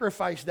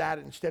sacrifice that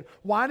instead?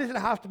 Why does it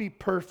have to be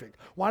perfect?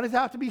 Why does it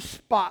have to be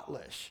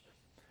spotless?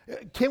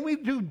 Can we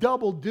do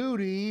double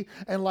duty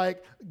and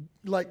like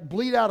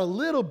bleed out a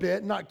little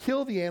bit, not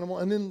kill the animal,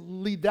 and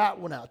then lead that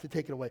one out to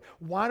take it away?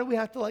 Why do we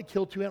have to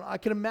kill two animals? I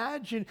can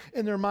imagine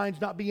in their minds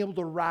not being able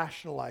to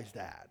rationalize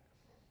that.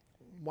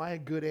 Why a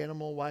good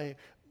animal? Why?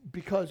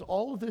 Because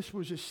all of this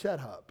was a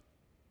setup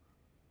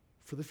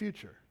for the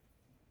future.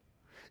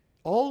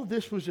 All of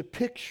this was a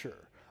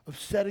picture of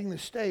setting the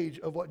stage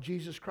of what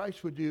Jesus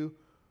Christ would do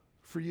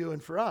for you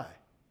and for I.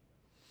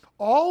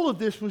 All of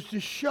this was to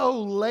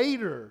show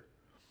later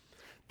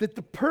that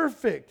the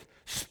perfect,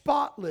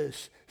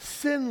 spotless,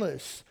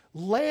 sinless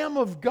Lamb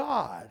of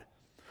God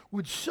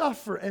would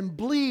suffer and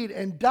bleed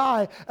and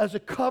die as a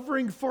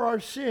covering for our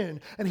sin.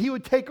 And he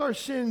would take our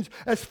sins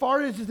as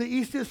far as the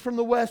east is from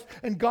the west,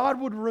 and God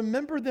would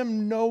remember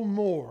them no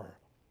more.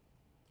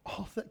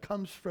 All that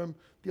comes from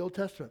the Old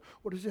Testament.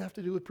 What does it have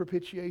to do with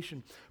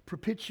propitiation?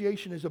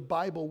 Propitiation is a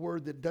Bible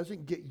word that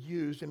doesn't get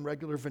used in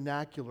regular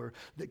vernacular,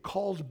 that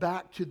calls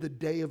back to the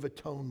Day of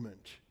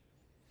Atonement.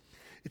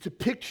 It's a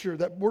picture.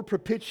 That word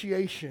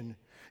propitiation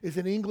is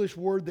an English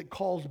word that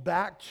calls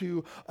back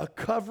to a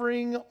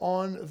covering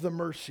on the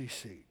mercy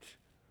seat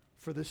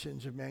for the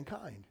sins of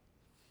mankind.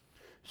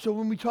 So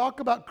when we talk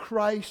about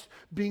Christ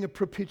being a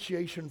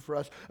propitiation for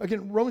us,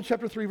 again, Romans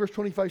chapter 3, verse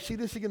 25, see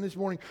this again this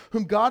morning,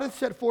 whom God hath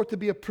set forth to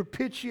be a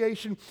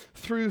propitiation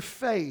through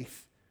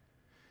faith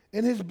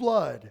in his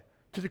blood,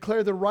 to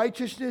declare the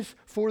righteousness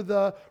for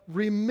the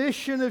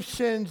remission of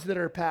sins that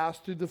are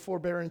past through the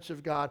forbearance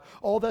of God.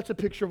 All that's a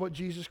picture of what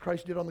Jesus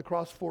Christ did on the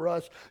cross for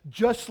us,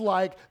 just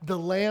like the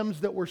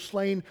lambs that were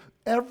slain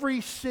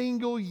every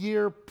single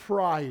year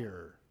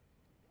prior.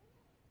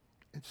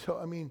 And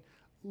so,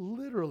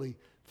 literally,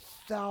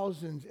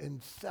 thousands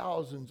and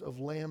thousands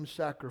of lamb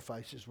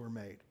sacrifices were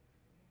made.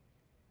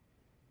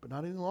 But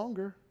not any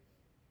longer.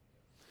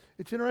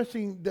 It's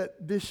interesting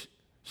that this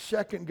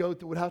second goat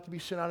that would have to be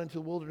sent out into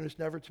the wilderness,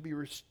 never to be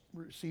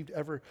received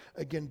ever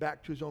again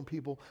back to his own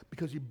people,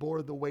 because he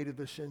bore the weight of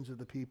the sins of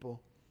the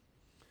people.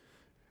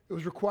 It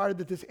was required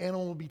that this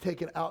animal would be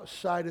taken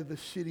outside of the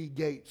city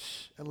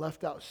gates and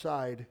left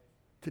outside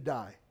to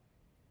die.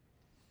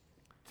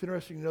 It's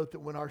interesting to note that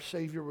when our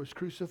Savior was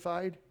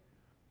crucified,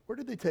 where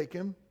did they take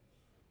him?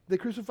 They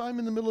crucify him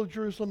in the middle of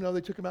Jerusalem. No,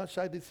 they took him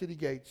outside the city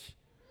gates,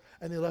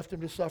 and they left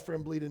him to suffer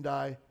and bleed and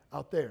die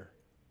out there.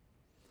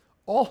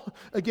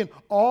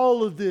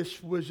 All of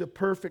this was a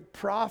perfect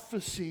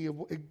prophecy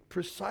of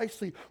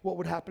precisely what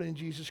would happen in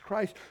Jesus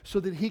Christ so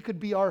that he could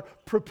be our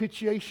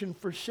propitiation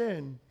for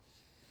sin.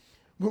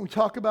 When we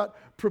talk about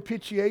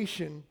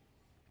propitiation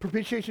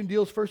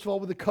deals, first of all,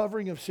 with the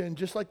covering of sin,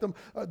 just like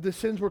the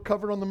sins were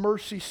covered on the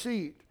mercy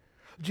seat.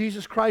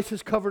 Jesus Christ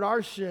has covered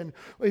our sin.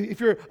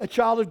 If you're a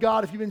child of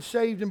God, if you've been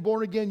saved and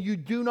born again, you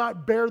do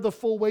not bear the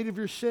full weight of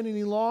your sin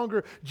any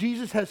longer.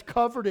 Jesus has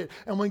covered it.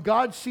 And when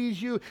God sees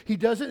you, he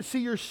doesn't see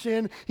your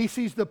sin. He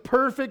sees the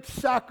perfect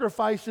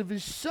sacrifice of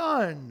his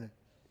Son.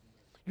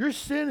 Your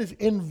sin is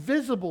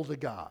invisible to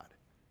God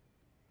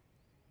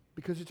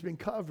because it's been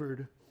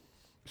covered.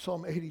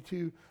 Psalm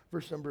 85,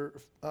 verse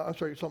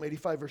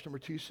number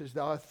 2 says,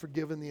 "Thou hast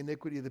forgiven the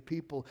iniquity of the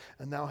people,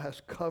 and thou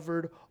hast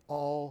covered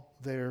all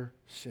their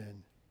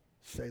sin."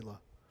 Selah.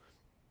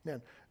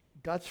 Man,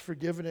 God's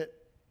forgiven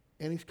it,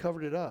 and he's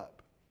covered it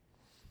up.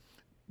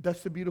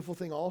 That's the beautiful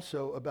thing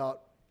also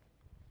about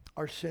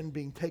our sin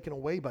being taken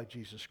away by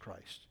Jesus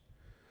Christ.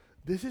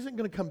 This isn't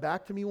going to come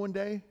back to me one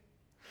day.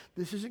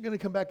 This isn't going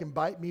to come back and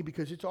bite me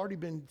because it's already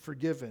been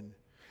forgiven.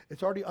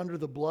 It's already under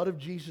the blood of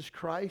Jesus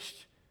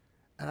Christ.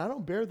 And I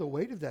don't bear the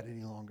weight of that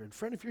any longer. And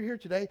friend, if you're here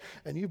today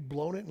and you've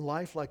blown it in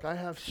life like I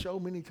have so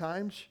many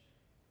times,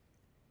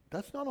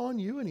 that's not on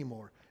you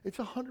anymore. It's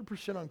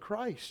 100% on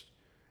Christ.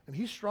 And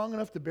he's strong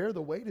enough to bear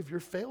the weight of your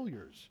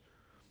failures.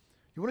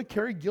 You want to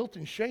carry guilt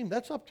and shame,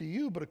 that's up to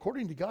you. But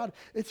according to God,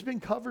 it's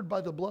been covered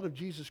by the blood of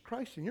Jesus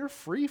Christ, and you're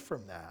free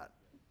from that.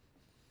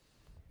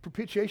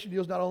 Propitiation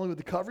deals not only with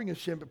the covering of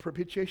sin, but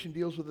propitiation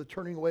deals with the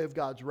turning away of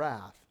God's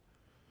wrath.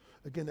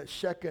 Again, that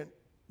second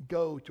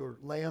goat or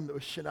lamb that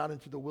was sent out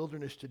into the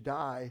wilderness to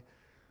die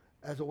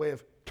as a way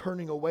of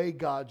turning away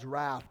God's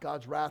wrath.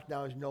 God's wrath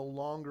now is no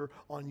longer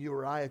on you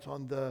or I. It's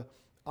on the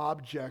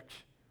object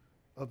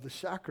of the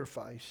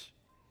sacrifice.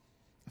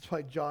 That's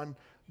why John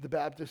the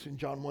Baptist in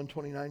John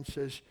 1:29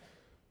 says,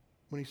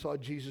 when he saw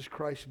Jesus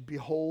Christ,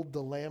 "Behold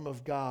the Lamb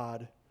of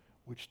God,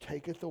 which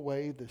taketh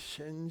away the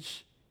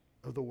sins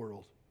of the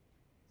world."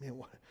 Man,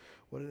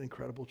 what an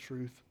incredible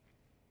truth.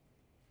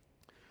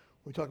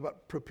 When we talk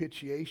about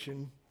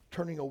propitiation,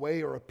 turning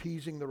away or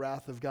appeasing the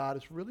wrath of God,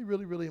 it's really,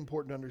 really, really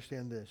important to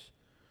understand this.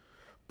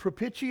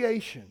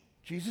 Propitiation,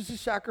 Jesus'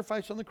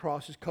 sacrifice on the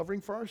cross, is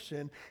covering for our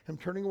sin, him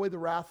turning away the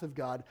wrath of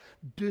God,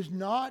 does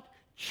not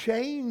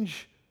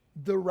change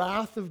the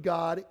wrath of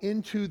God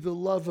into the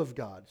love of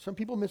God. Some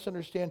people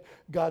misunderstand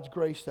God's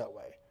grace that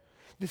way.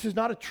 This is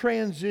not a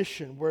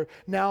transition where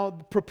now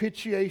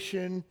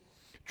propitiation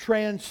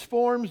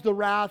transforms the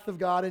wrath of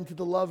God into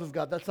the love of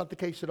God. That's not the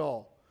case at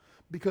all.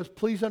 Because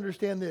please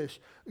understand this,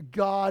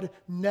 God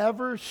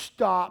never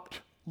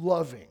stopped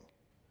loving.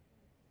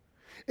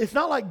 It's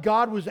not like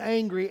God was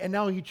angry and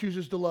now he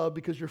chooses to love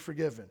because you're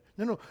forgiven.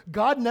 No,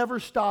 God never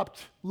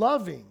stopped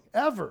loving,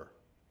 ever.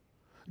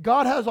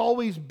 God has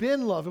always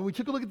been love. And we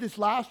took a look at this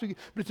last week,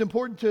 but it's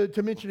important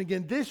to mention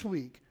again this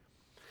week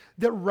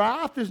that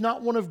wrath is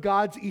not one of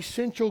God's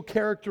essential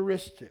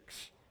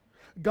characteristics.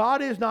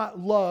 God is not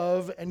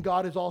love, and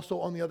God is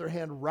also, on the other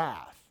hand,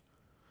 wrath.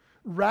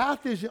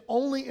 Wrath is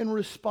only in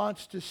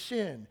response to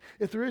sin.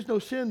 If there is no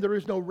sin, there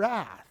is no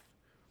wrath.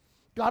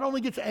 God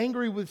only gets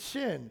angry with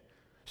sin.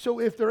 So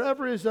if there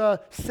ever is a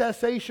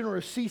cessation or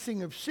a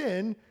ceasing of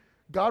sin,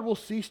 God will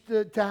cease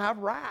to have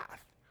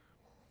wrath.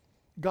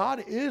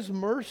 God is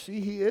mercy,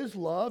 he is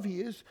love,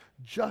 he is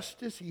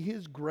justice, he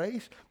is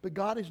grace, but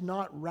God is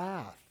not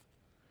wrath.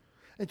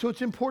 And so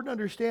it's important to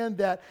understand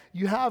that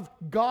you have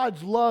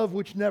God's love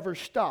which never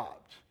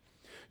stopped.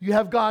 You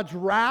have God's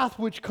wrath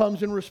which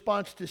comes in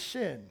response to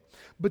sin.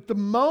 But the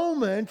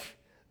moment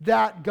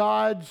that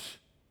God's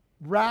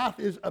wrath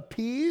is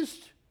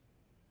appeased,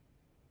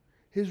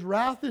 his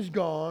wrath is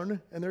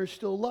gone and there is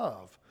still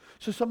love.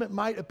 So some it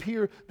might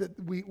appear that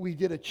we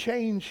did a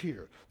change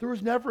here. There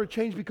was never a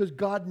change because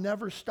God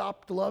never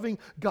stopped loving.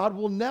 God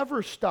will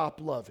never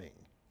stop loving.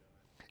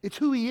 It's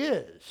who he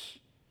is.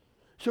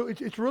 So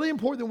it's really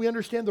important that we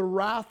understand the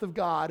wrath of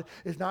God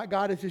is not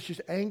God as this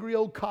just angry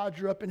old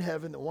codger up in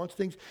heaven that wants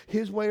things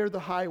his way or the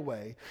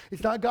highway.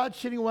 It's not God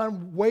sitting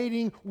around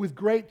waiting with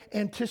great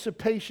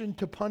anticipation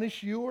to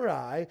punish you or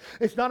I.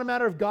 It's not a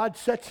matter of God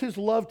sets his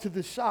love to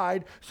the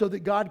side so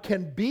that God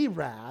can be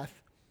wrath.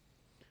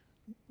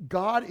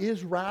 God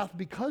is wrath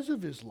because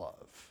of his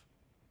love.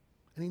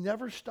 And he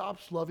never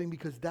stops loving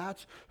because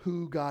that's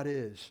who God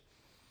is.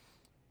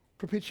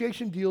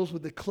 Propitiation deals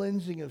with the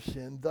cleansing of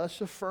sin,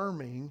 thus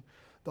affirming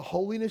the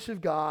holiness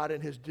of God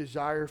and his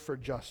desire for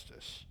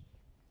justice.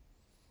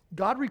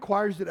 God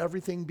requires that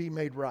everything be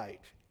made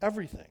right.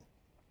 Everything.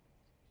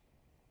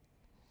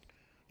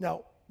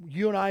 Now,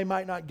 you and I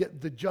might not get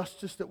the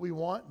justice that we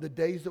want, the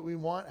days that we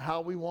want,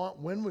 how we want,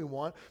 when we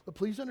want, but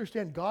please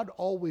understand, God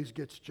always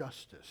gets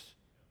justice.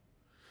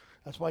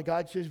 That's why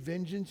God says,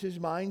 "Vengeance is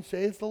mine,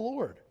 saith the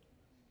Lord."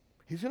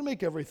 He's going to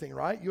make everything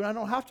right. You and I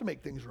don't have to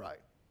make things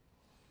right.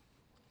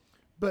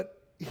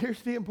 But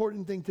here's the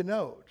important thing to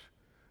note.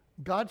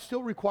 God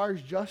still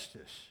requires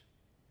justice.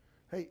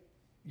 Hey,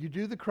 you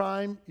do the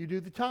crime, you do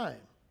the time.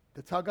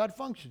 That's how God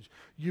functions.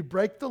 You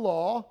break the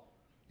law,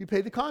 you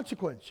pay the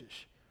consequences.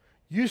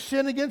 You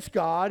sin against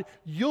God,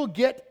 you'll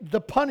get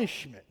the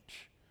punishment.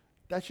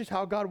 That's just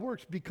how God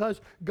works because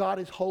God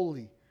is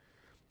holy.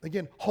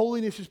 Again,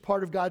 holiness is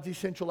part of God's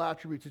essential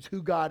attributes. It's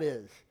who God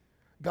is.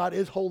 God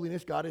is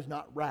holiness. God is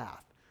not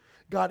wrath.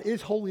 God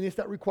is holiness.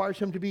 That requires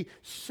him to be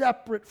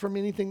separate from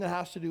anything that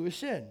has to do with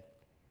sin.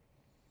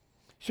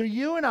 So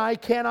you and I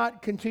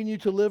cannot continue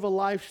to live a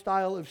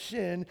lifestyle of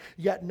sin,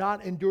 yet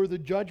not endure the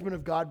judgment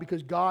of God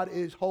because God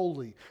is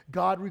holy.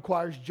 God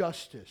requires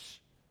justice.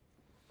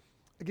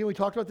 Again, we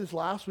talked about this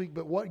last week,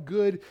 but what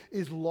good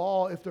is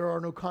law if there are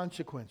no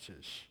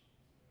consequences?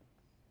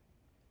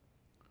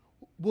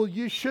 Well,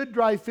 you should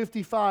drive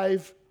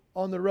 55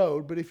 on the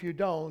road, but if you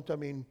don't,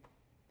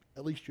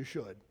 at least you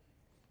should.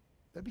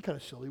 That'd be kind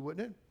of silly,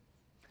 wouldn't it?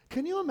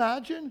 Can you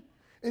imagine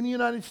in the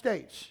United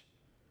States?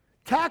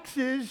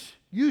 Taxes,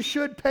 you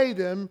should pay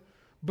them,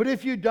 but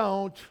if you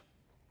don't,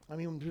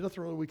 there's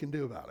nothing really we can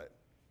do about it.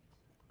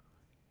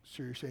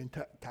 So you're saying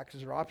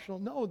taxes are optional?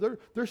 No,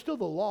 they're still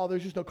the law.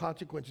 There's just no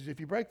consequences if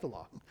you break the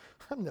law.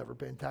 I'm never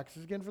paying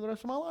taxes again for the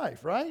rest of my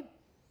life, right?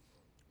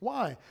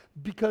 Why?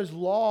 Because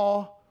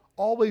law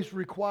always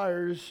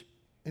requires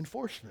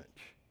enforcement.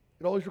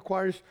 It always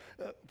requires,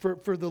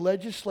 for the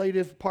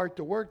legislative part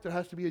to work, there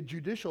has to be a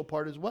judicial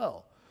part as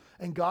well.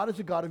 And God is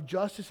a God of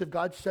justice. If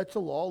God sets a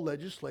law,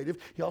 legislative,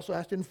 he also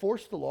has to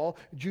enforce the law,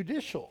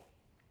 judicial.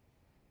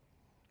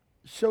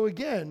 So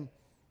again,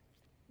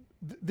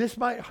 this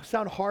might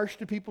sound harsh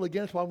to people.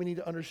 Again, it's why we need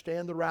to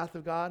understand the wrath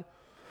of God.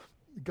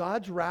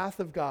 The wrath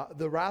of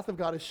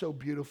God is so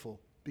beautiful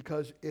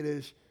because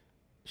it's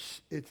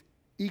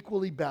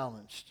equally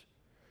balanced.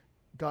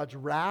 God's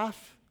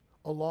wrath,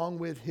 along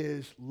with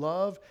his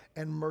love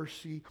and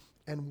mercy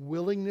and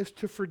willingness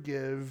to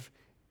forgive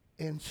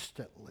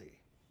instantly.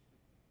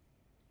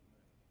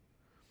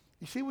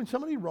 You see, when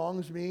somebody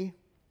wrongs me,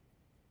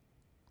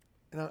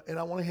 and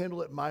I want to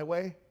handle it my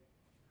way,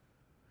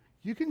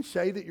 you can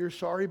say that you're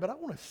sorry, but I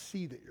want to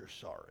see that you're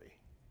sorry.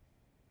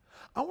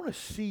 I want to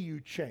see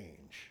you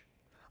change.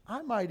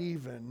 I might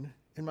even,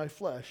 in my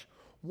flesh,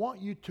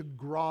 want you to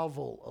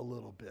grovel a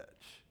little bit.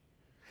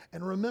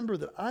 And remember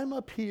that I'm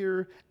up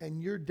here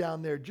and you're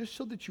down there just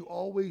so that you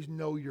always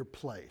know your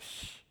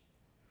place.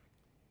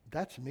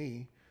 That's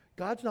me.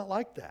 God's not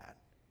like that.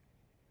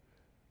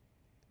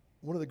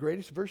 One of the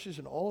greatest verses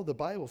in all of the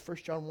Bible, 1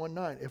 John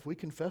 1:9, if we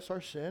confess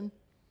our sin,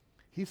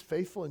 he's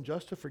faithful and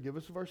just to forgive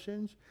us of our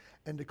sins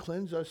and to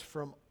cleanse us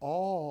from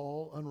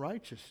all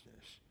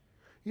unrighteousness.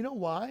 You know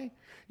why?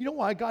 You know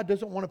why God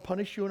doesn't want to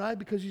punish you and I?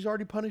 Because he's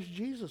already punished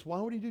Jesus. Why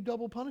would he do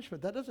double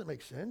punishment? That doesn't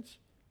make sense.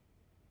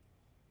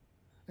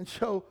 And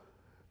so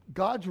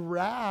God's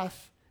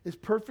wrath is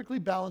perfectly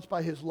balanced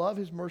by his love,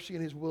 his mercy,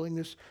 and his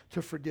willingness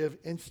to forgive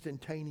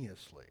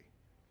instantaneously.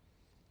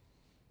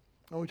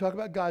 When we talk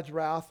about God's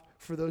wrath,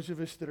 for those of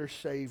us that are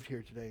saved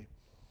here today,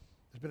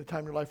 there's been a time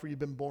in your life where you've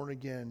been born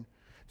again.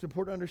 It's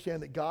important to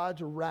understand that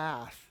God's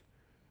wrath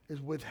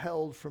is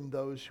withheld from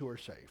those who are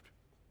saved.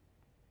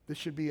 This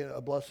should be a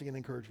blessing and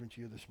encouragement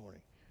to you this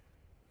morning.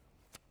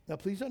 Now,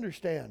 please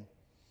understand,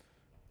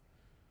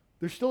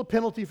 there's still a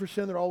penalty for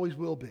sin. There always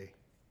will be.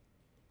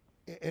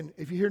 And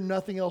if you hear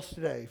nothing else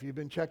today, if you've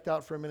been checked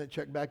out for a minute,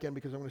 check back in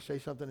because I'm going to say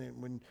something.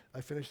 And when I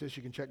finish this,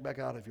 you can check back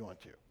out if you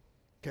want to.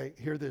 Okay,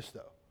 hear this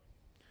though.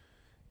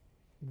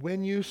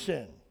 When you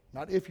sin,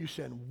 not if you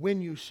sin,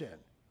 when you sin,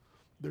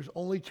 there's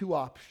only two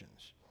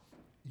options.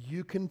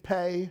 You can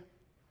pay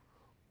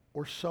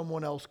or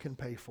someone else can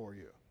pay for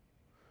you.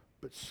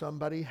 But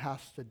somebody has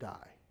to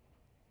die.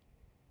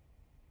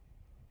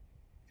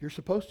 You're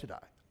supposed to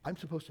die. I'm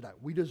supposed to die.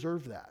 We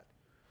deserve that.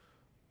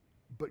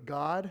 But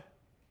God,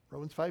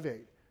 Romans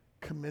 5:8,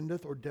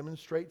 commendeth or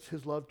demonstrates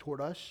his love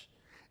toward us,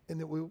 and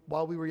that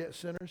while we were yet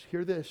sinners,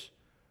 hear this,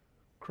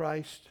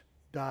 Christ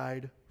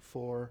died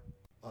for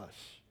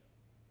us.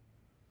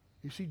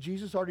 You see,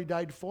 Jesus already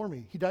died for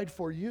me. He died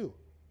for you.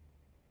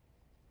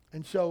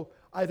 And so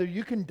either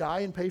you can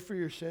die and pay for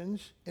your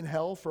sins in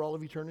hell for all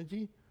of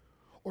eternity,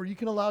 or you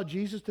can allow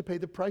Jesus to pay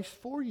the price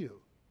for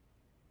you.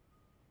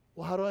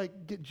 Well, how do I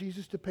get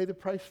Jesus to pay the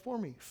price for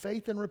me?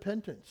 Faith and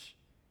repentance.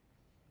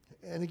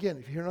 And again,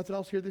 if you hear nothing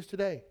else, hear this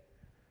today.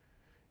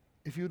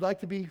 If you would like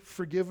to be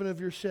forgiven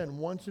of your sin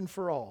once and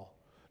for all,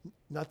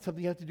 not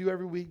something you have to do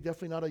every week,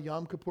 definitely not a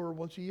Yom Kippur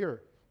once a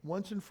year,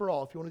 once and for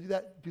all. If you want to do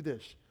that, do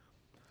this.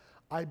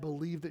 I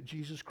believe that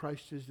Jesus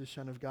Christ is the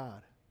Son of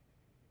God.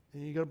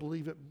 And you got to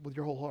believe it with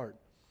your whole heart.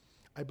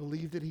 I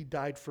believe that he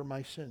died for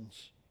my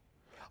sins.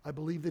 I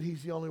believe that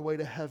he's the only way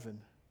to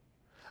heaven.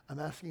 I'm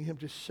asking him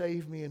to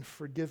save me and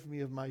forgive me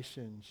of my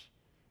sins.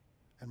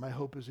 And my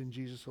hope is in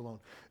Jesus alone.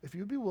 If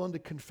you'd be willing to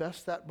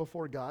confess that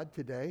before God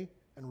today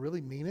and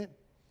really mean it,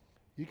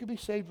 you can be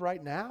saved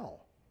right now.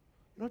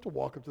 You don't have to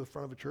walk up to the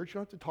front of a church. You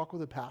don't have to talk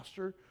with a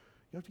pastor.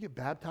 You don't have to get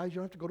baptized.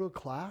 You don't have to go to a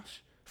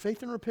class.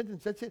 Faith and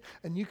repentance, that's it.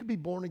 And you can be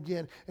born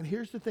again. And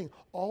here's the thing.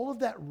 All of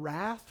that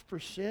wrath for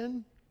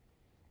sin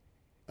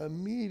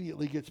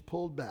immediately gets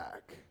pulled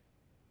back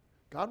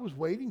God was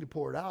waiting to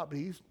pour it out, but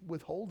he's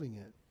withholding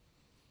it.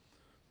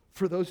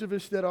 For those of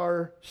us that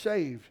are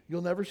saved,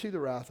 you'll never see the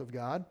wrath of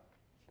God.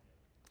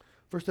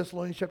 1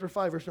 Thessalonians chapter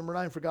 5, verse number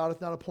 9, for God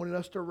hath not appointed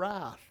us to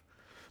wrath,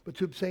 but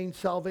to obtain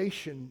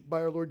salvation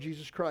by our Lord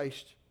Jesus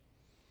Christ.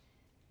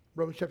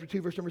 Romans chapter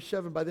 2, verse number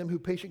 7, by them who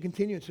patient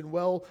continuance in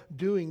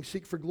well-doing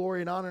seek for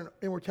glory and honor and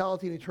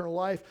immortality and eternal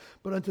life,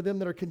 but unto them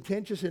that are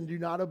contentious and do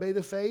not obey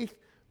the faith,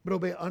 but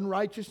obey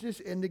unrighteousness,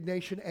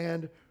 indignation,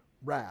 and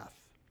wrath.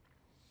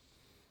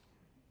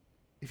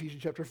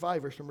 Ephesians chapter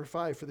 5, verse number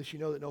 5, for this you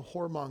know that no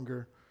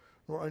whoremonger,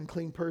 nor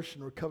unclean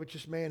person, or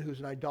covetous man who is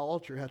an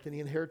idolater hath any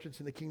inheritance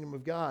in the kingdom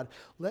of God.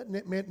 Let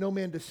no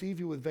man deceive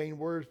you with vain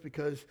words,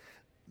 because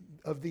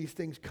of these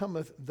things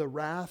cometh the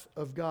wrath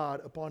of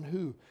God upon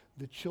who?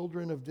 The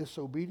children of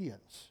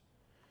disobedience.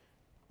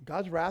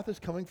 God's wrath is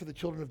coming for the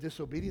children of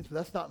disobedience, but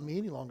that's not me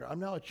any longer. I'm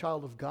now a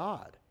child of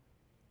God.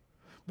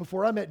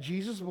 Before I met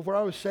Jesus, before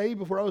I was saved,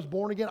 before I was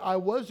born again, I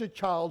was a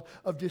child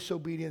of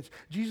disobedience.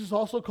 Jesus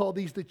also called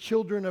these the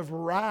children of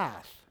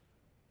wrath.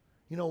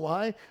 You know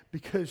why?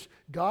 Because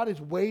God is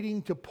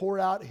waiting to pour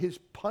out his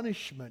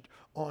punishment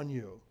on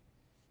you.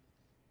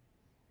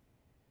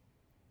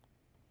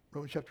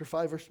 Romans chapter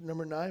 5, verse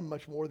number 9,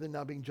 much more than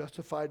now being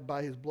justified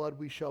by his blood,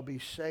 we shall be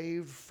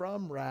saved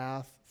from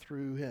wrath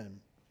through him.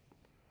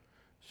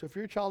 So if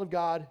you're a child of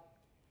God,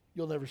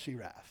 you'll never see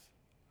wrath.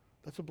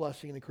 That's a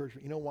blessing and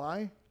encouragement. You know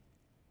why?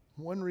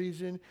 One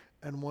reason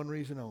and one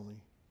reason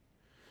only.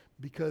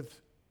 Because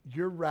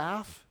your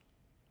wrath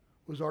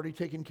was already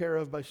taken care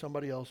of by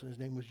somebody else, and his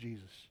name was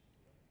Jesus.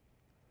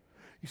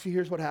 You see,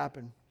 here's what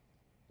happened.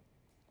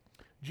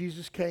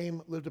 Jesus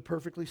came, lived a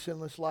perfectly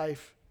sinless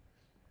life,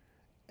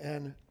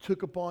 and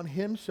took upon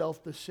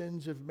himself the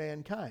sins of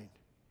mankind.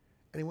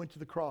 And he went to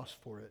the cross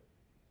for it.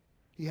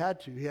 He had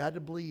to. He had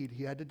to bleed.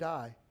 He had to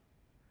die.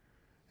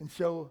 And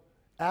so,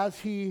 as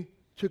he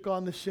took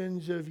on the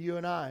sins of you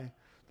and I,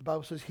 the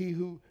Bible says, he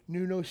who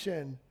knew no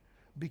sin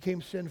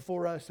became sin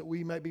for us, that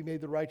we might be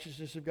made the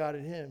righteousness of God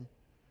in him.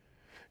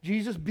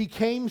 Jesus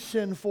became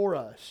sin for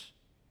us.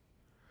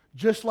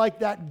 Just like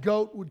that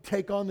goat would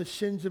take on the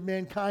sins of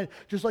mankind,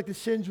 just like the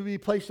sins would be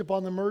placed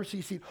upon the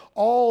mercy seat,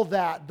 all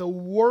that, the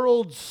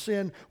world's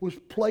sin was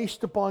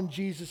placed upon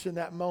Jesus in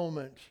that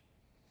moment.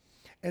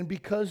 And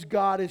because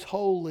God is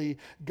holy,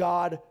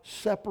 God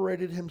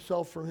separated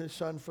himself from his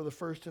Son for the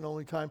first and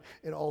only time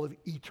in all of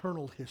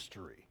eternal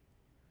history.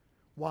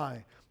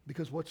 Why?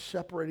 Because what's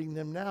separating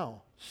them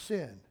now?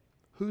 Sin.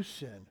 Whose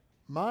sin?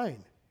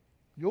 Mine.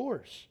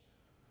 Yours.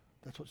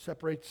 That's what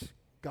separates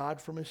God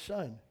from his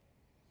Son.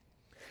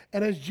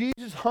 And as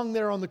Jesus hung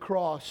there on the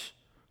cross,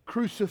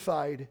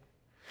 crucified,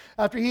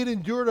 after he had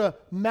endured a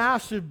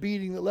massive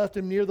beating that left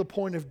him near the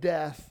point of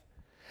death,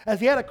 as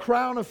he had a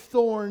crown of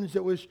thorns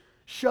that was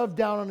shoved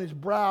down on his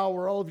brow,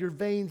 where all of your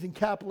veins and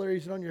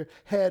capillaries, and on your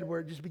head where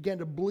it just began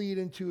to bleed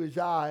into his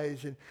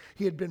eyes, and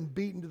he had been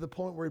beaten to the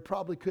point where he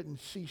probably couldn't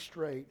see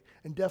straight,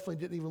 and definitely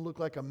didn't even look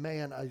like a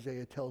man,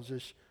 Isaiah tells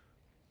us.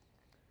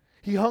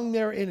 He hung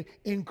there in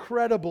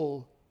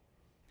incredible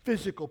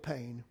physical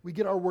pain. We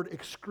get our word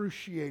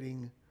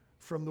excruciating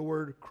from the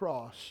word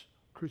cross,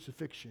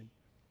 crucifixion.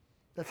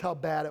 That's how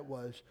bad it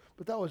was.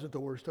 But that wasn't the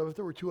worst of it.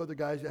 There were two other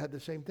guys that had the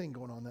same thing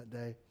going on that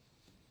day.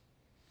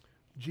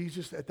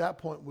 Jesus at that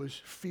point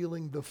was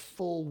feeling the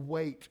full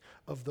weight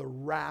of the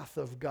wrath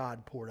of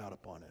God poured out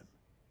upon him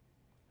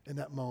in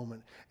that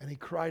moment. And he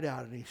cried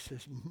out and he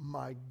says,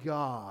 my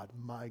God,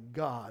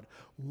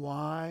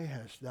 why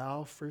hast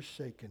thou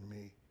forsaken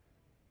me?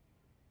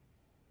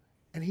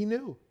 And he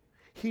knew.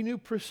 He knew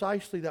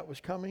precisely that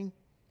was coming,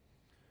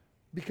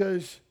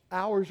 because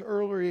hours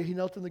earlier he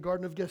knelt in the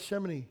Garden of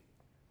Gethsemane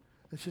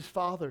and says,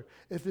 Father,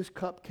 if this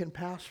cup can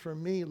pass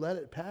from me, let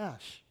it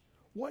pass.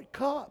 What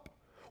cup?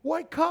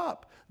 What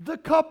cup? The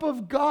cup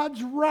of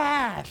God's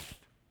wrath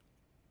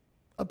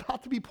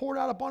about to be poured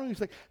out upon him. He's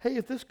like, hey,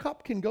 if this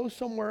cup can go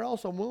somewhere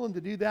else, I'm willing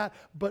to do that,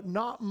 but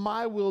not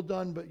my will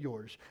done, but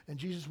yours. And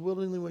Jesus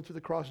willingly went to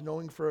the cross,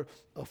 knowing for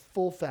a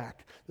full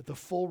fact that the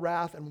full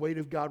wrath and weight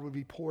of God would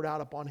be poured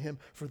out upon him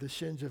for the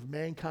sins of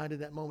mankind in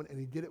that moment. And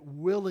he did it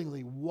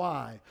willingly.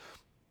 Why?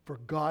 For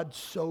God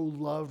so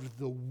loved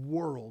the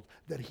world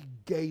that he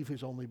gave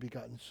his only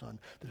begotten Son,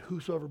 that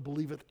whosoever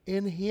believeth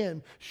in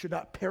him should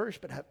not perish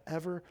but have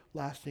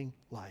everlasting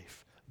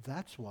life.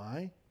 That's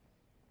why.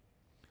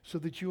 So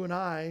that you and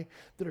I,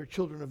 that are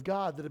children of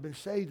God, that have been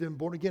saved and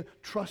born again,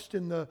 trust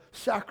in the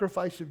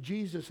sacrifice of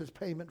Jesus as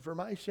payment for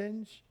my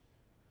sins.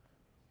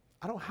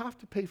 I don't have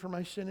to pay for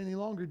my sin any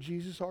longer.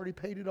 Jesus already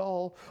paid it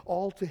all.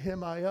 All to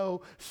him I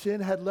owe. Sin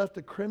had left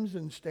a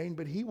crimson stain,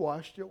 but he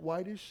washed it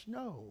white as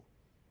snow.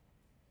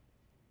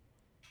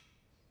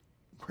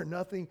 For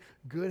nothing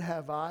good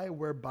have I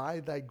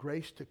whereby thy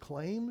grace to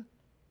claim.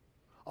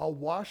 I'll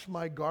wash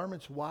my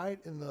garments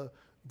white in the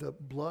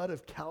blood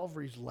of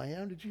Calvary's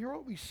Lamb. Did you hear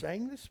what we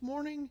sang this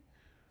morning?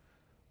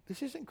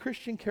 This isn't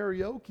Christian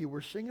karaoke. We're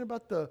singing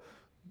about the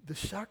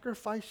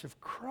sacrifice of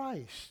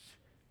Christ.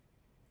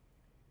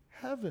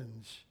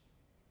 Heavens.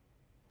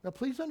 Now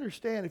please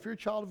understand, if you're a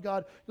child of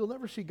God, you'll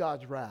never see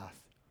God's wrath.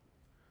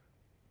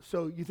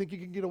 So you think you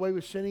can get away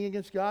with sinning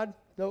against God?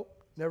 Nope,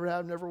 never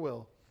have, never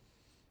will.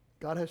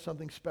 God has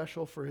something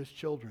special for his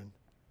children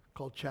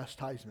called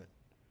chastisement.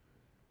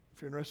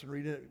 If you're interested in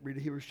reading it, read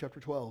Hebrews chapter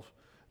 12.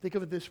 Think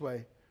of it this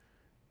way.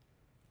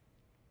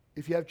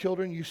 If you have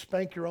children, you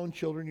spank your own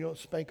children. You don't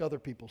spank other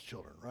people's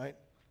children, right?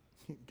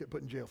 You get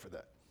put in jail for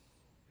that.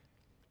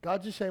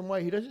 God's the same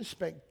way. He doesn't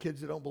spank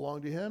kids that don't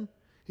belong to him.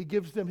 He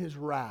gives them his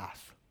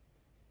wrath.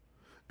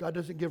 God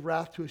doesn't give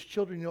wrath to his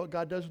children. You know what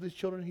God does with his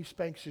children? He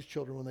spanks his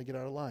children when they get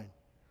out of line.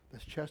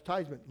 That's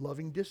chastisement,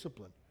 loving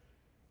discipline.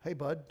 Hey,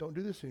 bud, don't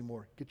do this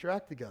anymore. Get your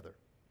act together.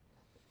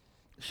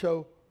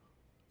 So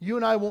you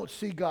and I won't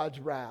see God's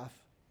wrath.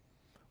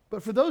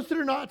 But for those that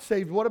are not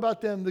saved, what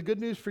about them? The good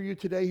news for you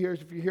today here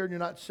is if you're here and you're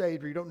not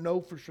saved or you don't know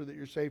for sure that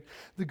you're saved,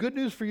 the good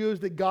news for you is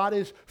that God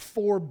is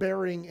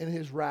forbearing in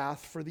his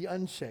wrath for the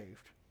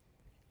unsaved.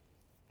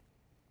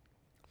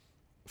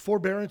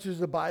 Forbearance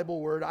is a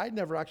Bible word. I'd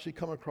never actually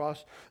come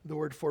across the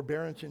word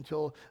forbearance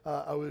until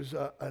I was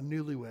a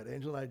newlywed.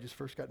 Angela and I just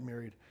first got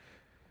married.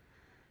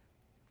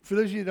 For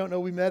those of you who don't know,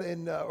 we met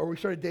we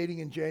started dating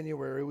in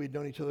January. We'd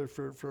known each other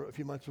for a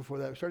few months before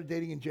that. We started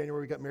dating in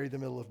January. We got married in the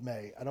middle of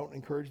May. I don't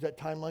encourage that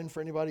timeline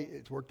for anybody.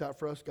 It's worked out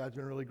for us. God's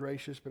been really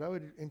gracious. But I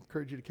would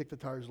encourage you to kick the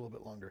tires a little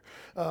bit longer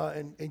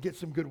and get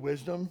some good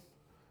wisdom,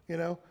 you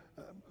know.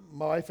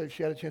 My wife, if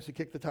she had a chance to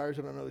kick the tires,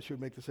 I don't know that she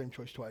would make the same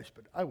choice twice,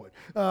 but I would.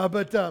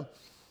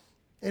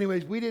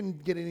 Anyways, we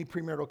didn't get any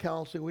premarital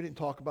counseling. We didn't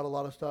talk about a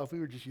lot of stuff. We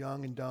were just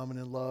young and dumb and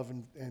in love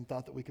and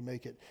thought that we could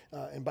make it.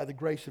 And by the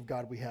grace of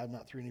God, we had,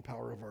 not through any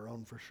power of our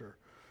own for sure.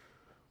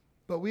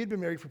 But we had been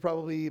married for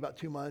probably about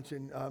 2 months,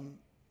 and I'm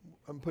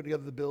putting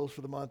together the bills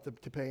for the month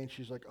to pay, and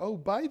she's like, oh,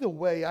 by the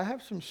way, I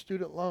have some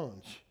student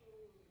loans.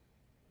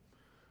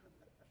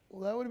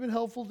 Well, that would have been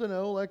helpful to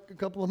know like a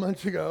couple of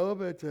months ago,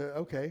 but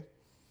okay.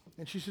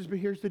 And she says, but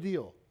here's the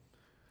deal.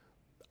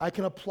 I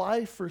can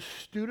apply for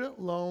student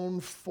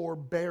loan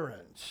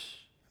forbearance.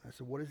 I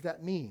said, what does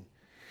that mean?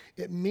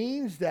 It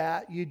means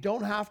that you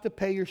don't have to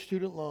pay your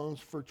student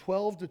loans for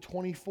 12 to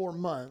 24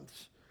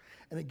 months,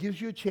 and it gives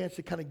you a chance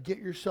to kind of get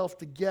yourself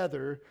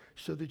together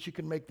so that you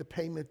can make the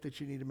payment that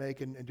you need to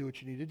make and do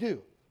what you need to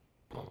do.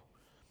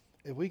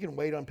 If we can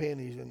wait on paying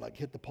these and like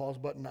hit the pause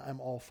button, I'm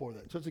all for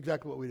that. So that's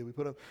exactly what we did. We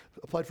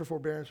applied for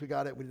forbearance, we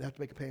got it. We didn't have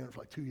to make a payment for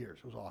like 2 years.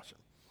 It was awesome.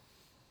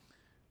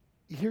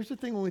 Here's the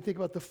thing when we think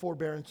about the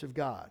forbearance of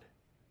God.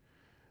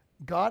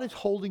 God is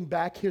holding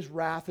back his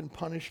wrath and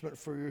punishment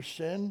for your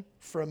sin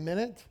for a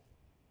minute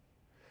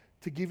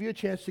to give you a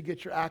chance to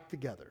get your act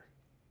together.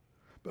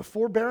 But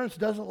forbearance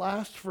doesn't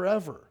last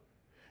forever.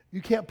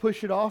 You can't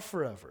push it off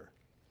forever.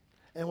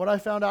 And what I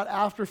found out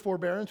after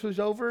forbearance was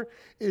over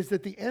is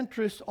that the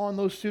interest on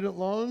those student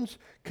loans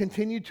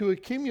continued to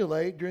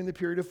accumulate during the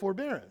period of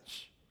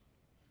forbearance.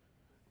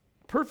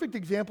 Perfect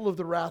example of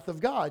the wrath of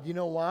God. You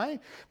know why?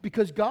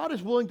 Because God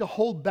is willing to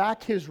hold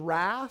back his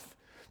wrath,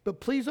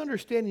 but please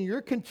understand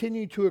you're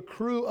continuing to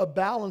accrue a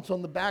balance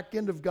on the back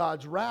end of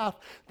God's wrath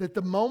that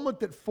the moment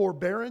that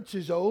forbearance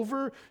is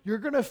over, you're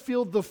going to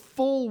feel the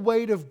full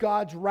weight of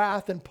God's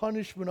wrath and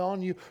punishment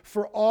on you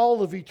for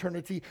all of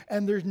eternity,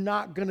 and there's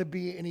not going to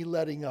be any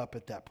letting up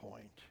at that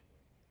point.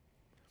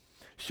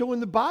 So when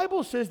the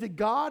Bible says that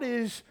God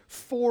is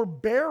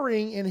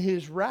forbearing in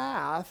his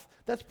wrath,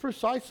 that's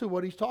precisely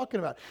what he's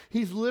talking about.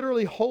 He's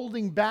literally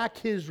holding back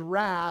his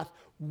wrath,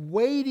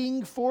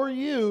 waiting for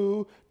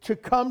you to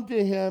come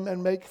to him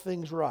and make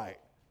things right.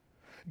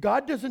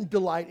 God doesn't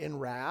delight in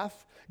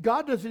wrath.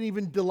 God doesn't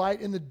even delight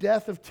in the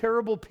death of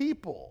terrible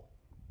people.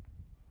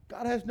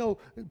 God has no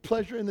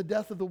pleasure in the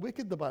death of the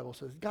wicked, the Bible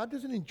says. God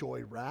doesn't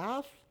enjoy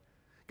wrath.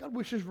 God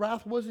wishes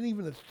wrath wasn't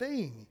even a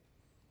thing.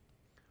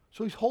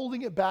 So he's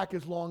holding it back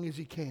as long as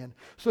he can.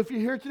 So if you're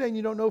here today and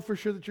you don't know for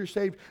sure that you're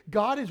saved,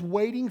 God is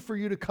waiting for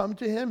you to come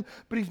to him,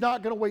 but he's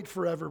not going to wait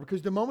forever,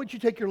 because the moment you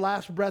take your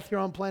last breath here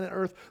on planet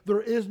Earth, there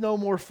is no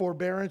more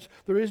forbearance,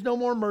 there is no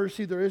more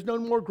mercy, there is no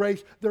more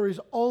grace, there is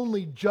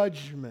only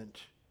judgment.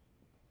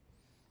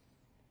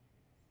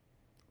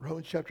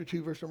 Romans chapter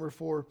 2, verse number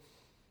 4,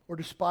 or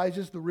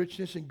despises the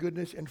richness and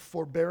goodness and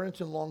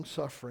forbearance and long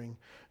suffering,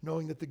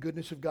 knowing that the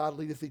goodness of God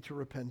leadeth thee to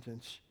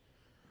repentance.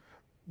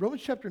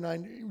 Romans chapter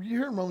 9, you're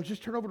here in Romans,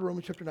 just turn over to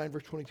Romans chapter 9,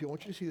 verse 22. I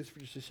want you to see this for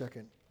just a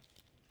second.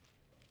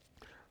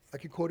 I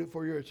can quote it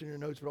for you, it's in your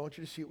notes, but I want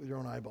you to see it with your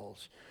own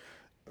eyeballs.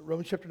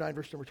 Romans chapter 9,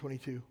 verse number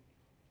 22.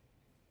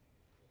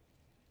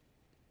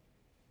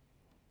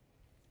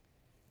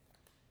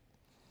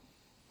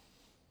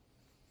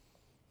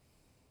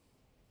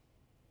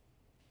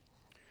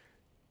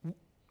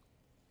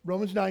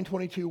 Romans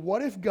 9:22.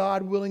 What if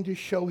God, willing to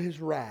show his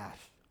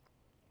wrath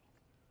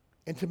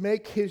and to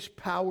make his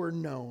power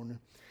known,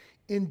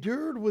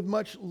 endured with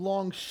much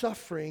long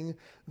suffering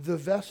the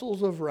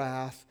vessels of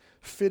wrath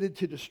fitted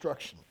to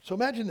destruction? So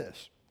imagine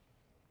this.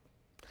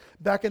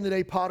 Back in the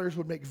day, potters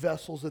would make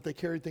vessels that they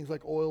carried things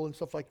like oil and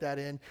stuff like that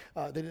in.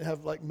 They didn't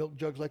have like milk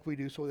jugs like we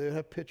do, so they would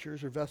have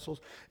pitchers or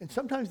vessels. And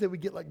sometimes they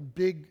would get like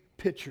big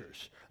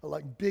pitchers,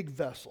 like big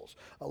vessels,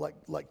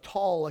 like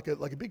tall, like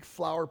a big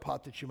flower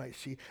pot that you might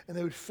see, and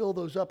they would fill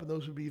those up, and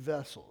those would be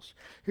vessels.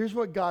 Here's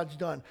what God's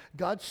done.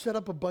 God set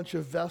up a bunch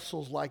of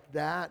vessels like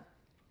that,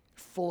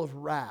 full of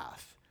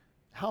wrath.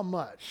 How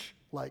much?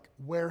 Like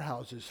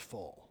warehouses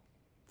full.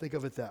 Think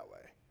of it that way.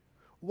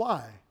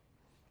 Why?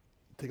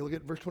 Take a look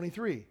at verse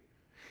 23.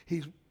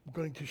 He's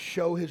going to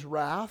show his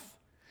wrath,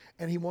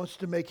 and he wants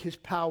to make his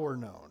power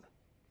known.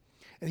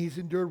 And he's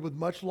endured with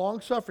much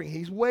long suffering.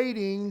 He's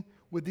waiting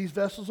with these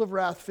vessels of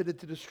wrath fitted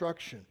to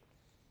destruction.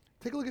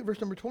 Take a look at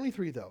verse number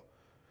 23, though.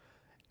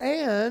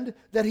 And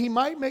that he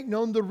might make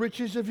known the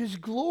riches of his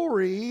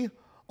glory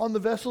on the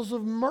vessels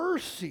of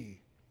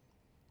mercy,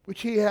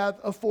 which he hath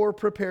afore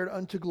prepared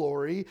unto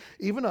glory,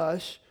 even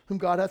us, whom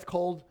God hath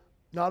called,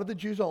 not of the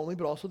Jews only,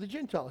 but also the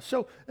Gentiles.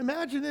 So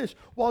imagine this.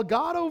 While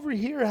God over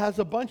here has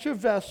a bunch of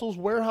vessels,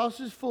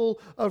 warehouses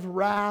full of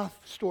wrath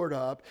stored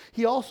up,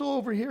 he also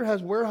over here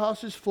has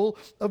warehouses full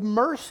of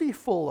mercy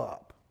full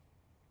up.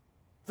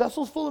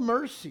 Vessels full of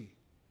mercy.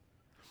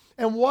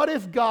 And what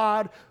if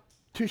God,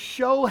 to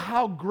show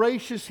how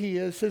gracious he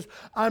is, says,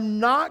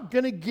 I'm not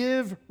going to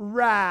give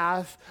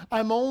wrath,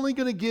 I'm only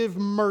going to give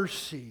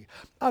mercy.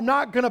 I'm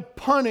not going to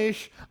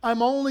punish,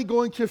 I'm only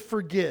going to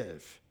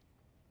forgive.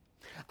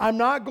 I'm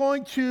not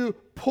going to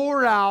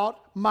pour out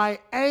my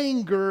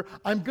anger,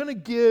 I'm going to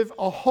give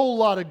a whole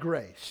lot of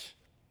grace.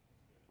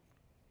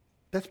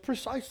 That's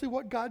precisely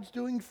what God's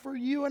doing for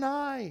you and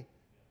I.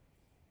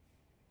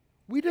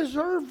 We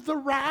deserve the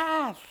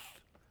wrath.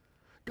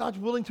 God's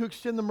willing to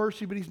extend the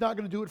mercy, but he's not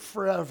going to do it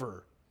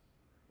forever.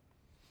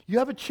 You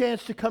have a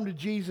chance to come to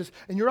Jesus,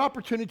 and your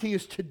opportunity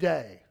is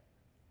today.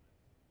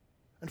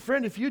 And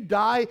friend, if you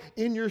die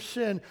in your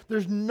sin,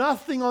 there's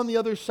nothing on the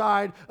other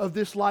side of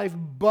this life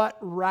but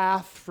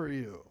wrath for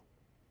you.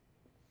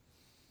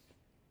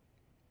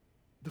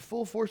 The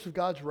full force of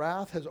God's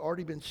wrath has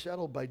already been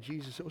settled by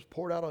Jesus. It was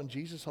poured out on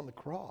Jesus on the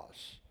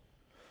cross.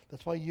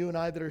 That's why you and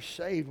I that are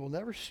saved will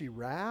never see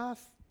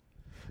wrath.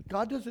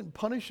 God doesn't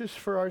punish us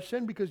for our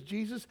sin because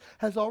Jesus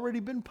has already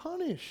been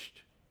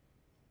punished.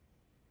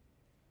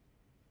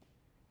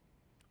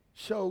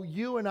 So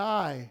you and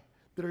I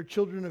that are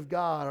children of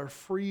God are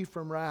free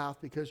from wrath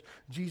because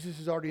Jesus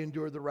has already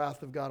endured the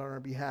wrath of God on our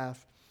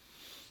behalf.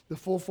 The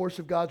full force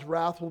of God's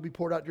wrath will be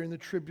poured out during the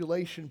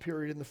tribulation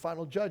period in the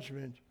final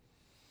judgment.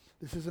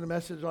 This isn't a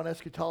message on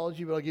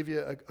eschatology, but I'll give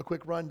you a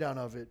quick rundown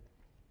of it.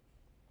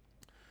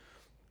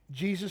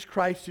 Jesus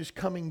Christ is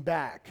coming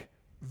back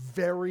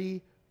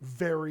very,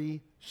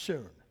 very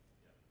soon.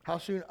 How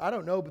soon? I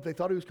don't know, but they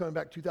thought he was coming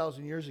back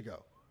 2,000 years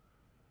ago.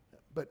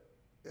 But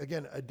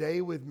again, a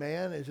day with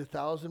man is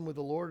 1,000 with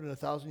the Lord, and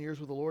 1,000 years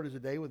with the Lord is a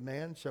day with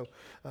man. So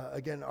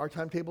again, our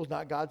timetable is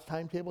not God's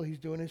timetable. He's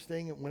doing his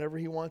thing, and whenever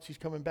he wants, he's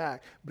coming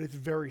back. But it's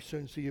very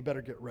soon, so you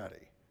better get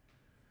ready.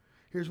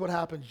 Here's what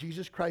happens.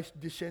 Jesus Christ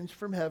descends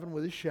from heaven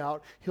with a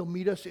shout. He'll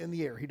meet us in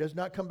the air. He does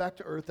not come back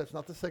to earth. That's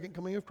not the second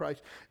coming of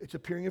Christ. It's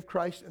appearing of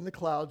Christ in the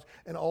clouds.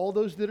 And all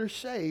those that are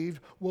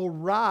saved will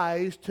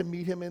rise to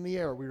meet him in the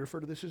air. We refer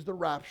to this as the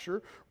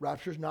rapture.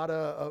 Rapture is not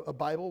a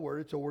Bible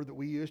word. It's a word that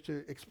we use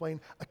to explain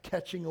a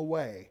catching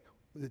away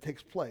that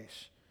takes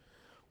place.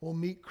 We'll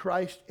meet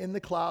Christ in the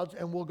clouds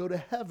and we'll go to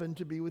heaven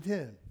to be with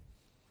him.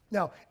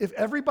 Now, if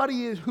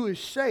everybody who is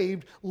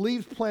saved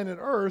leaves planet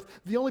Earth,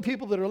 the only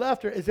people that are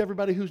left is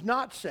everybody who's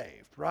not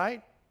saved,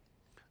 right?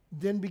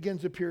 Then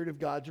begins a period of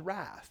God's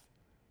wrath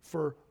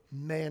for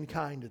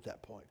mankind at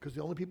that point, because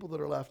the only people that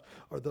are left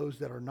are those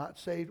that are not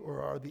saved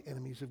or are the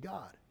enemies of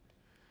God.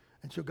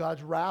 And so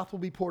God's wrath will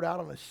be poured out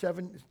on a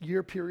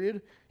 7-year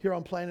period here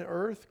on planet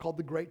Earth called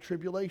the Great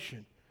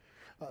Tribulation.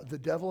 The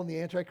devil and the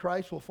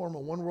Antichrist will form a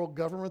one-world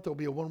government. There'll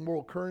be a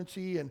one-world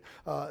currency, and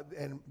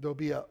there'll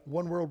be a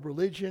one-world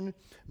religion.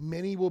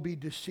 Many will be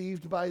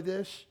deceived by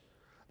this.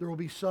 There will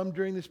be some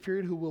during this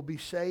period who will be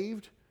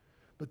saved,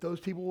 but those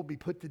people will be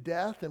put to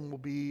death and will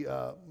be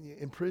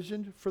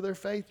imprisoned for their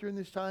faith during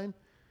this time.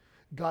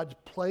 God's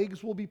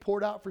plagues will be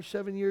poured out for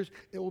 7 years.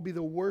 It will be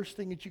the worst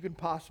thing that you can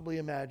possibly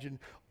imagine,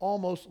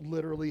 almost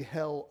literally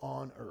hell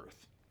on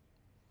earth.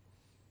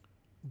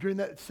 During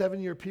that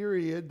 7-year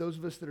period, those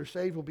of us that are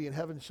saved will be in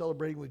heaven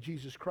celebrating with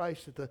Jesus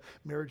Christ at the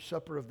marriage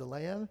supper of the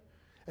Lamb.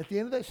 At the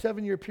end of that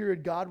 7-year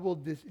period,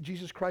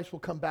 Jesus Christ will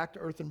come back to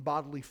earth in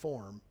bodily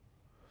form.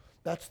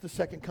 That's the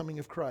second coming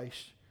of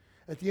Christ.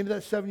 At the end of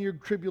that 7-year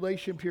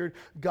tribulation period,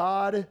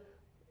 God,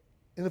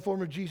 in the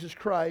form of Jesus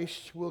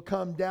Christ, will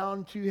come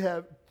down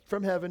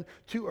from heaven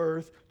to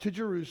earth, to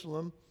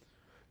Jerusalem.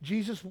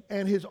 Jesus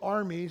and his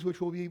armies, which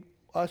will be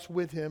us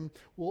with him,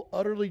 will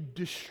utterly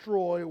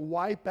destroy,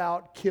 wipe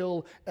out,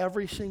 kill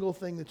every single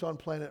thing that's on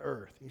planet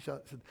Earth. He said,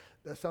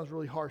 that sounds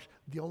really harsh.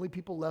 The only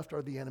people left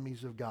are the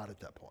enemies of God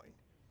at that point.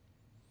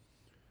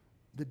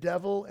 The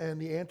devil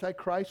and the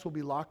Antichrist will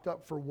be locked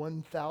up for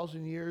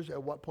 1,000 years,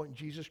 at what point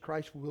Jesus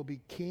Christ will be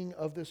king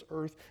of this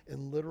earth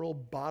in literal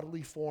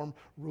bodily form,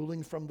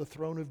 ruling from the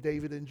throne of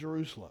David in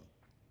Jerusalem.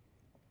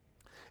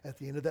 At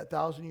the end of that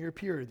 1,000-year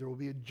period, there will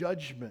be a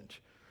judgment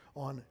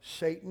on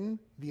Satan,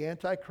 the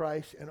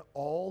Antichrist, and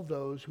all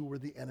those who were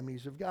the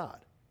enemies of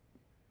God.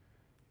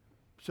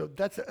 So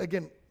that's,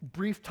 again,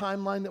 brief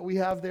timeline that we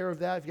have there of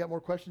that. If you got more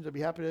questions, I'd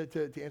be happy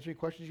to answer any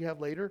questions you have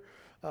later.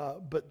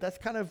 But that's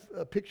kind of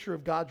a picture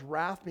of God's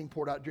wrath being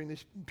poured out during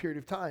this period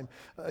of time.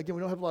 Again,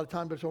 we don't have a lot of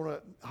time, but I just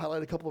want to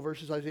highlight a couple of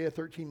verses. Isaiah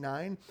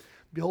 13:9.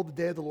 Behold, the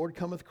day of the Lord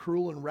cometh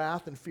cruel and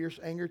wrath and fierce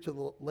anger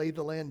to lay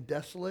the land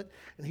desolate,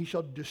 and he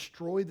shall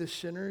destroy the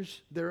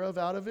sinners thereof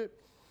out of it.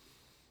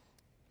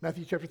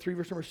 Matthew chapter 3,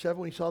 verse number 7,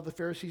 when he saw the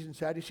Pharisees and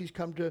Sadducees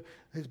come to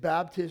his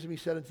baptism, he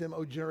said unto them,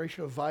 O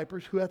generation of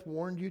vipers, who hath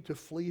warned you to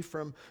flee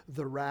from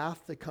the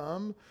wrath to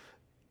come?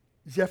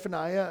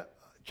 Zephaniah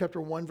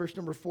chapter 1, verse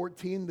number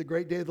 14, the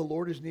great day of the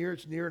Lord is near,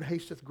 it's near and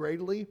hasteth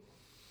greatly.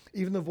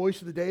 Even the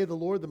voice of the day of the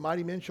Lord, the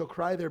mighty men shall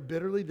cry there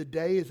bitterly. The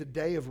day is a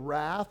day of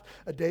wrath,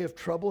 a day of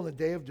trouble, and a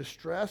day of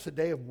distress, a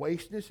day of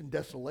wasteness and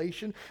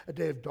desolation, a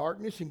day of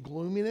darkness and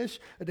gloominess,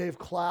 a day of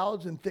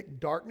clouds and thick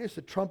darkness,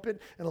 a trumpet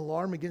and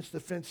alarm against the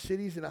fenced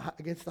cities and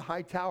against the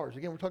high towers.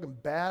 Again, we're talking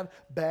bad,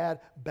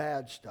 bad,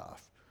 bad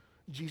stuff.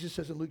 Jesus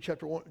says in Luke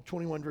chapter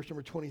 21, verse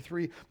number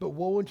 23, but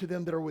woe unto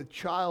them that are with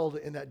child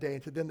in that day,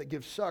 and to them that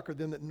give suck, or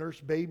them that nurse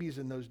babies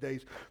in those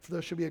days. For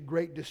there shall be a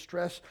great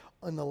distress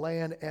on the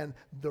land, and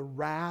the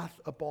wrath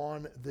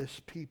upon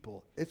this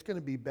people. It's going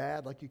to be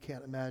bad like you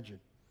can't imagine.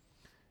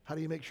 How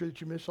do you make sure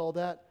that you miss all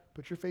that?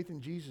 Put your faith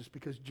in Jesus,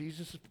 because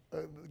Jesus,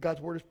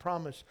 God's word has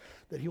promised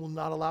that he will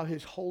not allow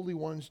his holy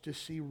ones to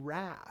see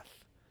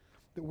wrath,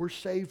 that we're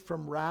saved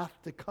from wrath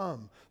to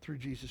come through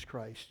Jesus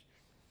Christ.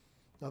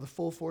 Now, the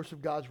full force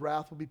of God's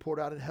wrath will be poured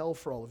out in hell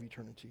for all of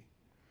eternity.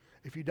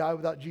 If you die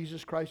without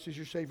Jesus Christ as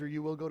your Savior,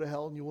 you will go to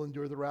hell and you will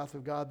endure the wrath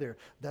of God there.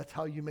 That's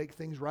how you make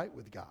things right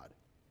with God.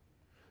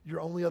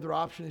 Your only other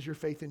option is your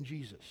faith in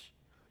Jesus.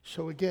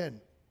 So again,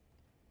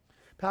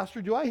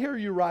 Pastor, do I hear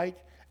you right?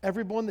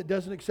 Everyone that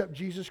doesn't accept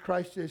Jesus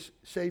Christ as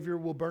Savior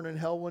will burn in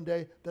hell one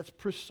day. That's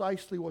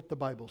precisely what the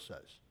Bible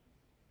says.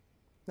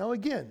 Now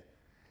again,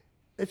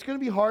 it's going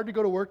to be hard to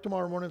go to work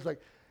tomorrow morning. It's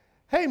like,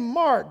 hey,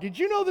 Mark, did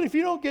you know that if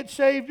you don't get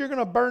saved, you're going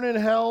to burn in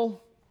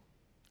hell?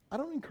 I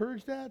don't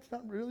encourage that. It's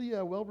not really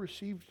a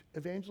well-received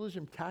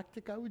evangelism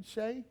tactic, I would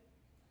say.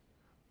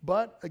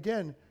 But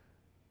again,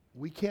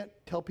 we can't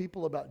tell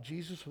people about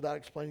Jesus without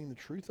explaining the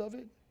truth of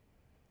it.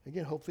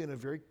 Again, hopefully in a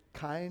very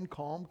kind,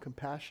 calm,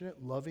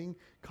 compassionate, loving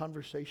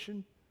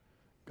conversation.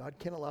 God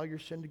can't allow your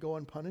sin to go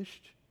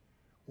unpunished.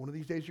 One of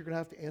these days you're going to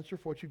have to answer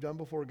for what you've done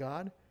before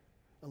God,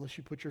 unless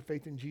you put your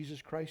faith in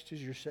Jesus Christ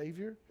as your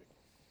Savior.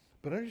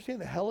 But understand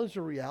that hell is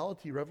a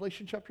reality.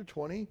 Revelation chapter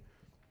 20,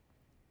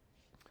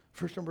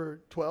 verse number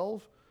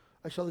 12.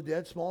 I saw the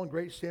dead, small and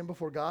great, stand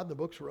before God, and the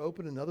books were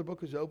open, and another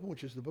book was open,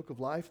 which is the book of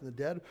life, and the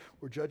dead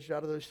were judged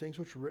out of those things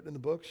which were written in the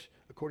books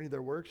according to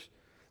their works.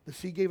 The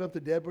sea gave up the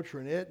dead which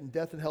were in it, and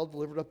death and hell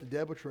delivered up the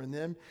dead which were in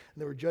them,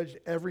 and they were judged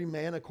every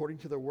man according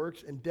to their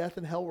works, and death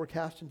and hell were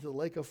cast into the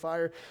lake of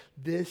fire.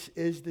 This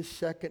is the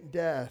second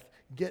death.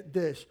 Get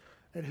this.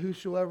 And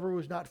whosoever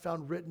was not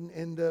found written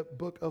in the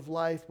book of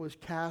life was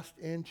cast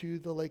into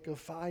the lake of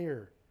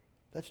fire.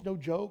 That's no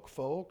joke,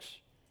 folks.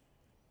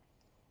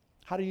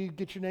 How do you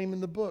get your name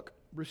in the book?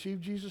 Receive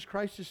Jesus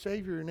Christ as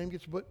Savior. Your name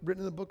gets written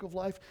in the book of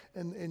life.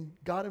 And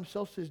God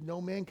himself says, no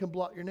man can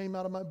blot your name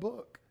out of my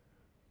book.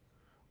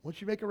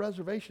 Once you make a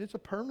reservation, it's a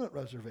permanent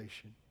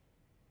reservation.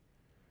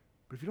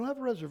 But if you don't have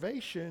a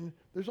reservation,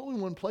 there's only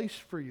one place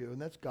for you,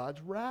 and that's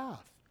God's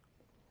wrath.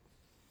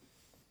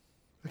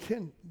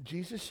 Again,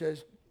 Jesus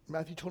says,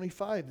 Matthew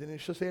 25, then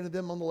it shall say unto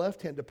them on the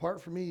left hand, depart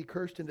from me, ye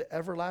cursed, into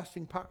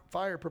everlasting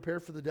fire,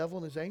 prepared for the devil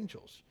and his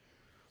angels.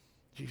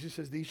 Jesus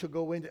says, these shall go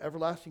away into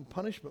everlasting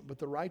punishment, but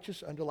the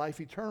righteous unto life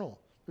eternal.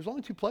 There's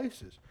only two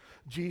places.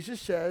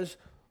 Jesus says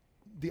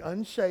the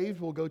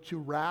unsaved will go to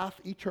wrath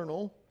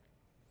eternal.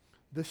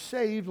 The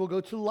saved will go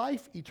to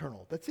life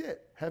eternal. That's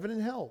it. Heaven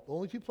and hell, the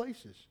only two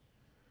places.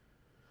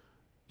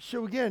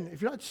 So again,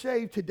 if you're not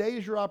saved, today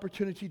is your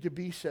opportunity to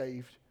be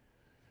saved.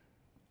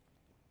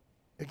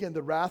 Again,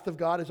 the wrath of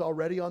God is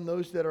already on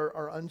those that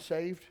are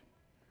unsaved.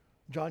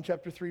 John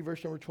chapter 3,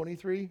 verse number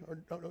 23,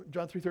 or no,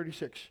 John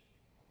 3:36.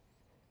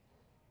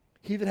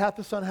 He that hath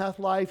the Son hath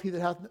life, he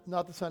that hath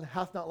not the Son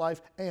hath not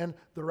life, and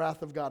the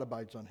wrath of God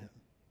abides on him.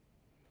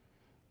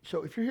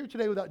 So if you're here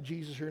today without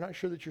Jesus, or you're not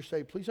sure that you're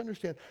saved, please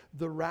understand,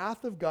 the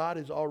wrath of God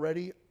is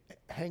already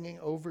hanging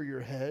over your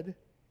head.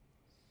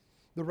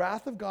 The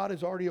wrath of God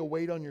is already a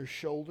weight on your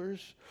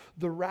shoulders.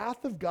 The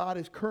wrath of God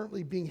is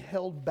currently being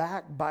held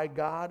back by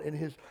God in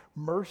his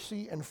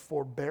mercy and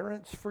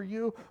forbearance for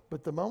you.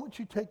 But the moment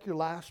you take your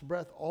last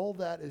breath, all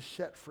that is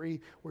set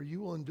free where you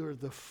will endure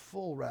the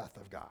full wrath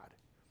of God.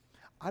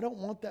 I don't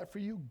want that for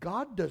you.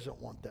 God doesn't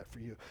want that for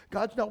you.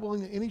 God's not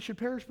willing that any should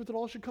perish, but that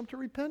all should come to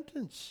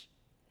repentance.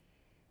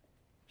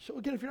 So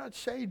again, if you're not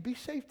saved, be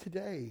saved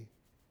today.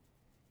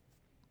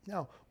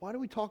 Now, why do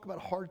we talk about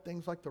hard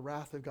things like the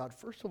wrath of God?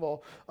 First of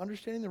all,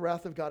 understanding the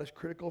wrath of God is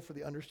critical for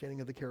the understanding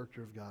of the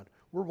character of God.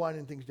 We're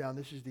winding things down.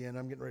 This is the end.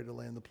 I'm getting ready to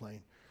land the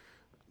plane.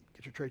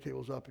 Get your tray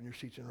tables up and your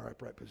seats in the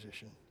upright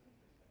position.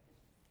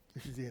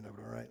 This is the end of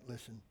it, all right?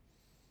 Listen.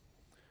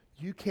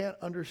 You can't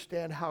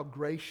understand how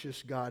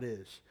gracious God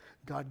is.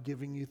 God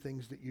giving you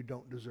things that you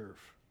don't deserve.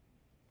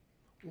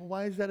 Well,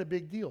 why is that a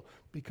big deal?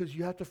 Because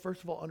you have to,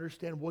 first of all,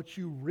 understand what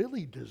you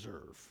really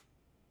deserve.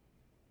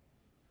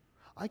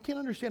 I can't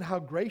understand how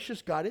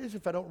gracious God is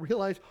if I don't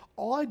realize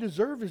all I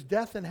deserve is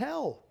death and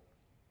hell.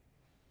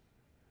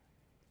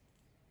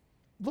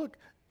 Look,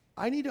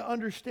 I need to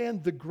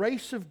understand the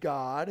grace of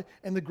God,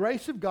 and the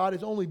grace of God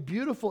is only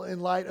beautiful in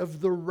light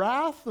of the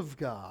wrath of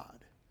God.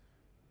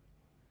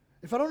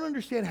 If I don't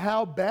understand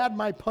how bad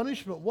my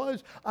punishment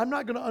was, I'm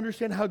not going to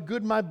understand how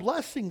good my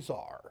blessings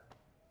are.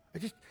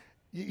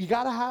 You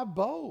got to have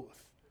both.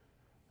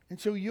 And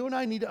so you and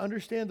I need to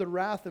understand the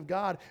wrath of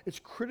God. It's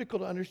critical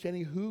to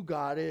understanding who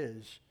God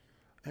is.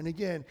 And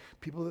again,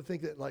 people that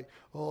think that like,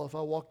 oh, if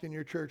I walked in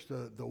your church,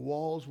 the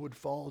walls would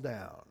fall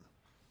down.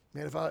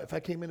 Man, if I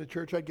came into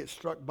church, I'd get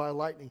struck by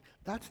lightning.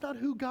 That's not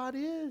who God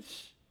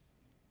is.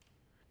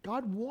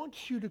 God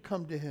wants you to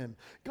come to him.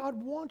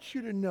 God wants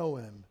you to know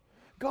him.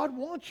 God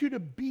wants you to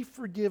be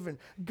forgiven.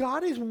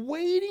 God is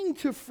waiting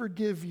to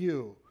forgive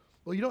you.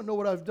 Well, you don't know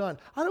what I've done.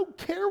 I don't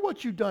care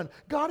what you've done.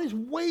 God is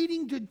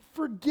waiting to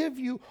forgive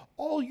you.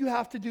 All you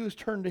have to do is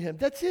turn to him.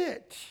 That's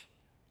it.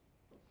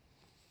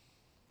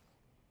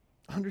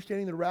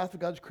 Understanding the wrath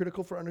of God is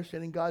critical for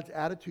understanding God's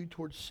attitude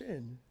towards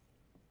sin.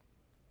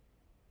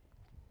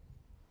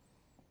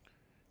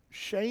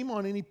 Shame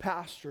on any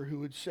pastor who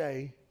would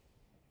say,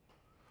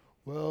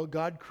 well,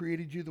 God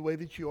created you the way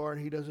that you are,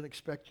 and he doesn't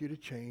expect you to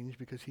change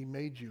because he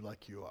made you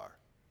like you are.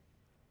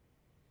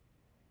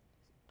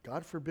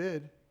 God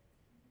forbid.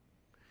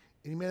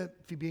 Any man,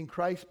 if he be in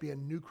Christ, be a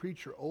new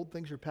creature. Old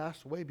things are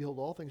passed away. Behold,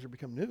 all things are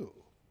become new.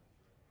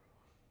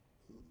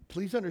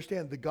 Please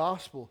understand the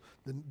gospel,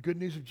 the good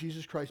news of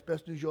Jesus Christ,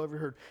 best news you'll ever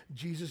heard.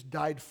 Jesus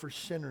died for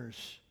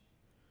sinners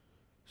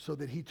so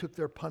that he took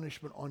their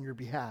punishment on your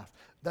behalf.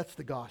 That's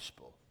the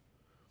gospel.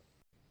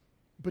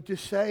 But to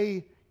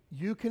say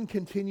you can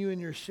continue in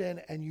your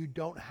sin and you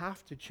don't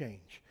have to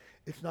change,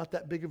 it's not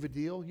that big of a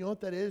deal. You know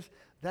what that is?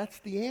 That's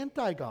the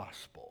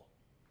anti-gospel.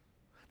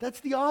 That's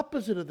the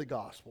opposite of the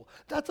gospel.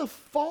 That's a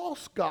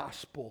false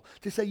gospel.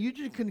 To say you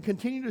just can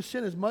continue to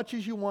sin as much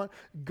as you want.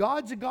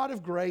 God's a God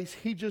of grace.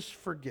 He just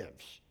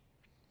forgives.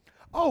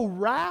 Oh,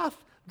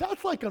 wrath,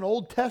 that's like an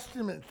Old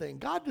Testament thing.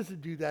 God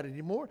doesn't do that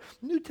anymore.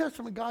 New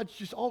Testament God's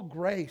just all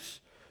grace.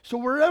 So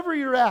wherever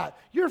you're at,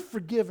 you're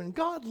forgiven.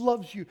 God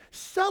loves you.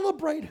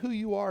 Celebrate who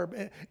you are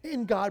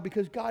in God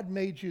because God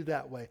made you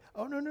that way.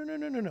 Oh,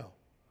 no.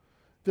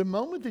 The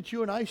moment that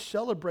you and I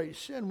celebrate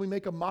sin, we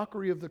make a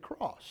mockery of the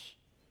cross.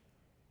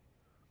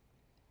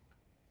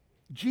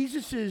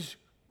 Jesus'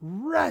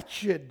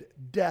 wretched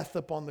death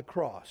upon the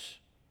cross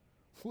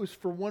was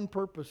for one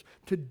purpose,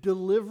 to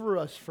deliver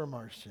us from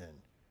our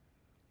sin.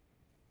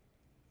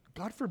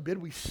 God forbid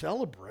we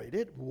celebrate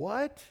it.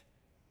 What?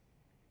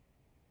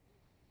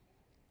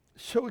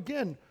 So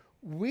again,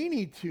 we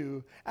need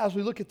to, as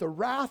we look at the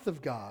wrath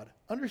of God,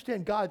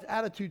 understand God's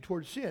attitude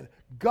towards sin.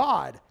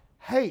 God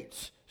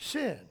hates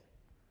sin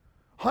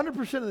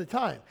 100% of the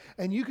time.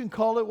 And you can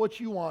call it what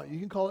you want. You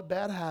can call it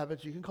bad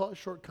habits. You can call it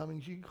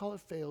shortcomings. You can call it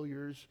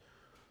failures.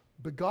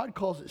 But God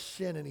calls it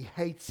sin and he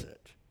hates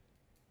it.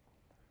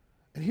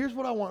 And here's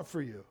what I want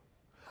for you.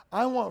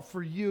 I want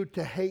for you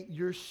to hate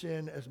your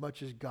sin as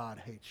much as God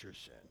hates your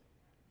sin.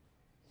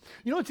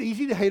 You know it's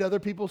easy to hate other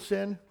people's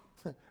sin?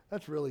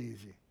 That's really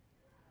easy.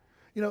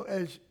 You know,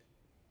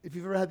 if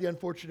you've ever had the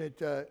unfortunate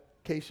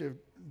case of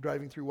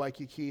driving through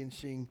Waikiki and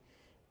seeing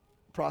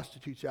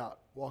prostitutes out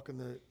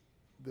walking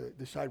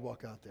the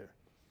sidewalk out there.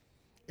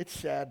 It's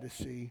sad to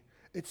see.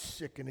 It's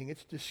sickening.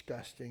 It's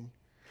disgusting.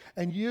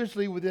 And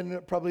usually within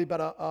probably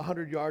about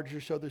 100 yards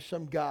or so, there's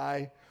some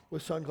guy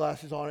with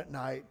sunglasses on at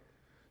night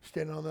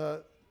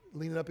standing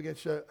leaning up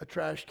against a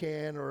trash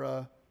can or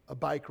a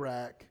bike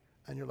rack.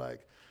 And you're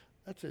like,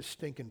 that's a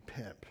stinking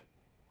pimp.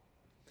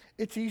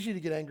 It's easy to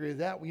get angry at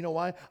that. You know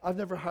why? I've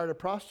never hired a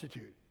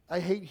prostitute. I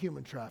hate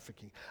human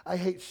trafficking. I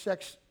hate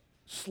sex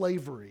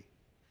slavery.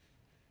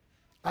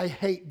 I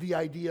hate the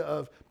idea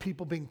of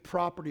people being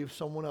property of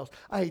someone else.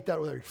 I hate that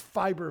with every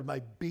fiber of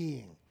my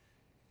being.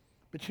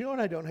 But you know what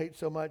I don't hate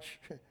so much?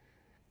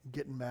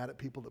 Getting mad at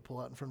people that pull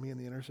out in front of me in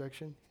the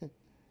intersection.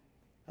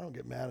 I don't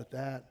get mad at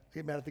that. I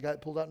get mad at the guy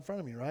that pulled out in front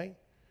of me, right?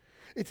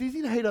 It's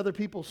easy to hate other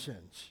people's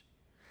sins.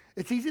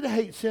 It's easy to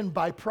hate sin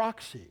by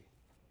proxy.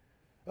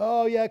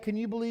 Oh, yeah, can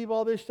you believe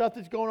all this stuff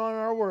that's going on in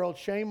our world?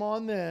 Shame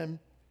on them.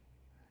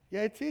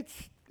 Yeah,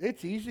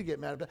 it's easy to get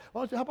mad at that.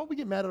 Well, how about we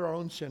get mad at our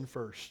own sin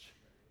first?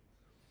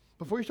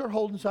 Before you start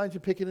holding signs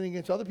and picketing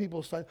against other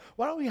people's signs,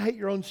 why don't we hate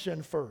your own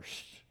sin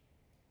first?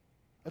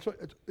 Is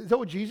that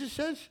what Jesus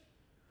says?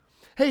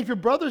 Hey, if your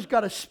brother's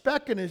got a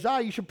speck in his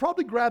eye, you should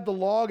probably grab the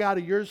log out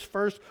of yours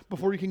first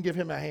before you can give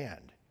him a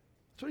hand.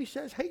 That's what he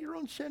says. Hate your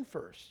own sin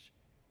first.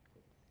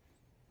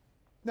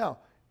 Now,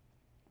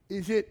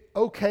 is it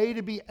okay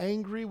to be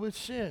angry with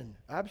sin?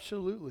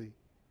 Absolutely.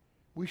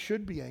 We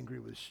should be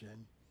angry with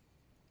sin.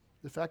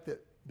 The fact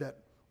that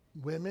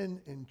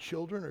women and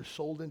children are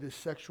sold into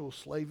sexual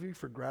slavery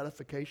for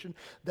gratification,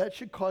 that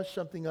should cause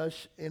something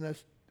in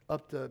us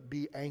up to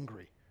be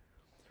angry.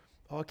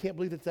 Oh, I can't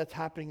believe that's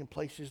happening in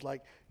places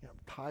like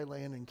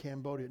Thailand and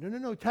Cambodia.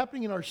 No, it's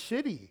happening in our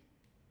city.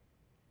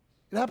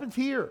 It happens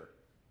here.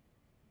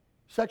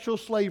 Sexual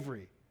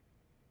slavery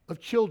of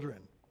children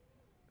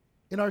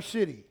in our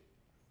city.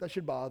 That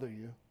should bother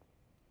you.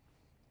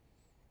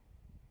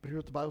 But here's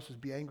what the Bible says,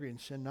 be angry and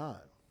sin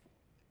not.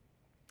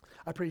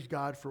 I praise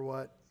God for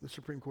what the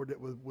Supreme Court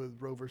did with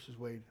Roe versus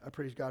Wade. I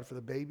praise God for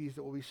the babies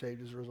that will be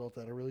saved as a result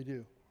of that. I really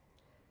do.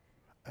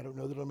 I don't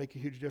know that it'll make a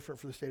huge difference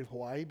for the state of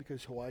Hawaii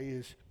because Hawaii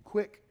is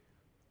quick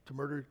to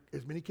murder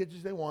as many kids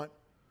as they want,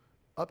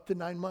 up to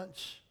 9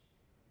 months.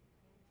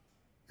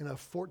 And a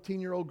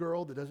 14-year-old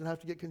girl that doesn't have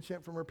to get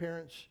consent from her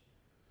parents.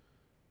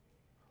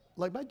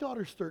 Like my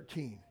daughter's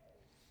 13.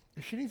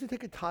 If she needs to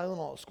take a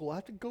Tylenol at school, I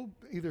have to go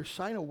either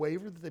sign a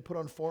waiver that they put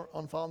on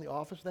file in the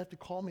office, or they have to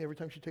call me every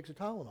time she takes a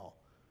Tylenol.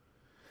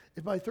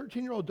 If my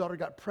 13-year-old daughter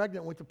got pregnant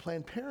and went to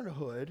Planned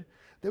Parenthood,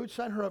 they would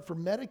sign her up for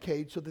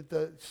Medicaid so that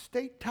the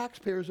state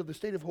taxpayers of the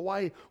state of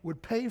Hawaii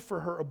would pay for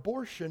her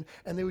abortion,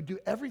 and they would do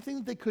everything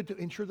that they could to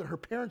ensure that her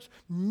parents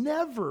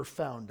never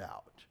found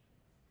out.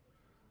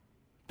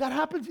 That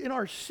happens in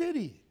our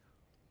city.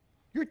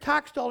 Your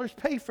tax dollars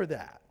pay for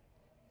that.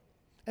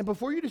 And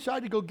before you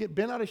decide to go get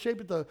bent out of shape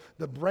at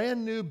the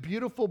brand new,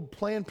 beautiful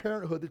Planned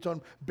Parenthood that's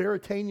on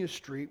Baratania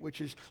Street,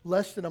 which is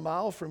less than a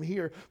mile from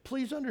here,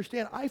 please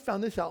understand, I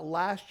found this out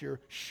last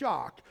year,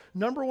 shocked.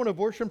 Number one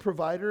abortion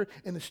provider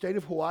in the state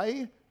of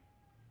Hawaii,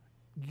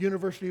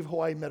 University of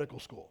Hawaii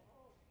Medical School.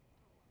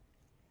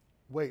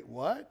 Wait,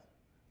 what?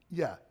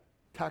 Yeah,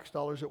 tax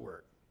dollars at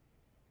work.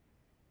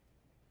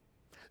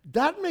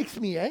 That makes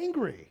me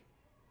angry.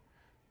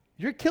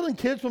 You're killing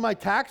kids with my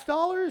tax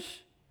dollars?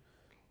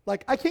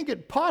 Like, I can't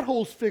get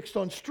potholes fixed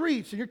on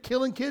streets, and you're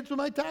killing kids with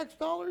my tax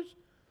dollars?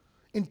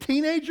 And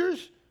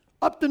teenagers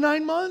up to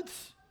 9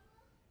 months?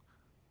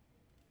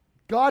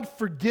 God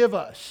forgive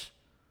us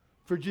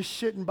for just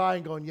sitting by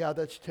and going, yeah,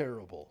 that's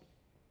terrible.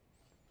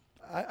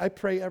 I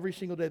pray every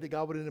single day that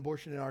God would end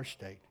abortion in our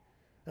state.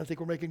 And I think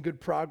we're making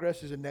good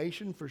progress as a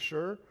nation, for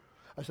sure.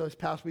 I saw this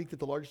past week that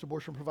the largest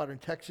abortion provider in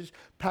Texas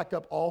packed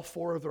up all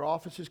 4 of their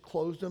offices,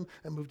 closed them,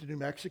 and moved to New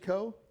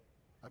Mexico.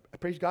 I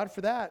praise God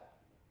for that.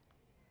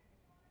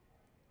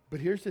 But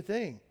here's the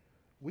thing.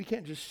 We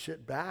can't just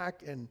sit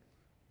back and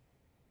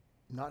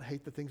not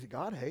hate the things that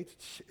God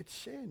hates. It's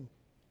sin.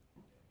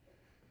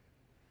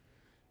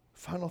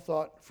 Final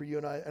thought for you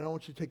and I, and I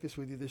want you to take this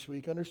with you this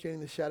week. Understanding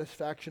the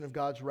satisfaction of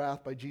God's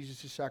wrath by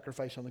Jesus'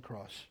 sacrifice on the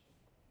cross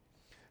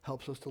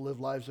helps us to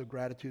live lives of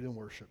gratitude and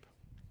worship.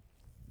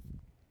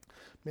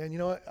 Man, you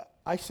know what?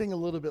 I sing a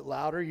little bit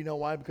louder. You know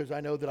why? Because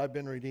I know that I've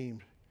been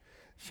redeemed.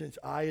 Since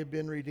I have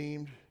been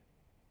redeemed,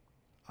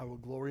 I will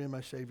glory in my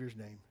Savior's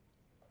name.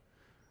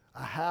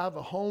 I have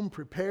a home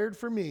prepared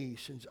for me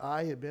since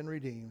I have been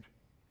redeemed.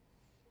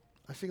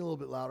 I sing a little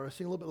bit louder. I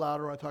sing a little bit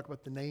louder when I talk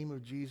about the name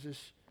of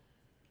Jesus.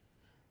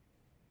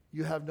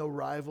 You have no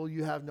rival.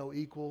 You have no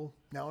equal.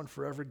 Now and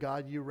forever,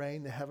 God, you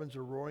reign. The heavens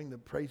are roaring. The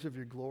praise of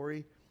your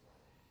glory.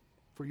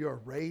 For you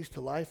are raised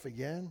to life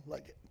again.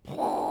 Like,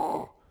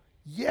 oh,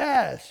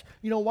 yes.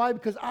 You know why?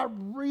 Because I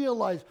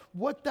realize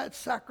what that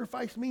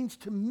sacrifice means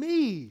to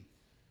me.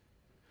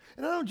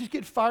 And I don't just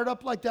get fired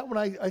up like that when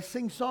I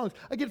sing songs.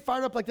 I get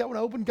fired up like that when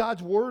I open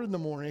God's Word in the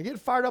morning. I get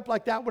fired up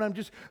like that when I'm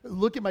just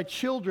look at my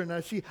children and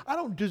I see, I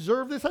don't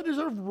deserve this. I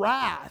deserve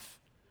wrath.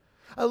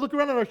 I look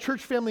around at our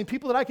church family and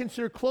people that I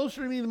consider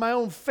closer to me than my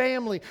own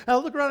family. And I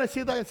look around and I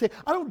see that and say,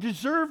 I don't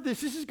deserve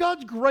this. This is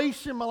God's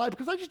grace in my life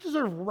because I just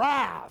deserve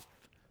wrath.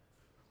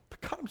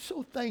 But God, I'm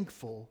so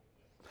thankful.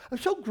 I'm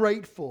so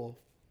grateful.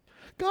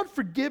 God,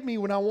 forgive me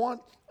when I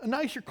want a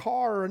nicer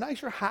car or a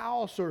nicer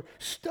house or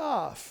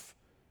stuff.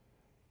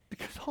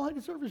 Because all I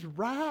deserve is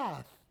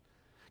wrath.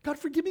 God,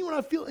 forgive me when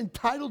I feel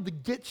entitled to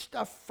get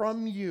stuff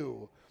from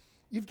you.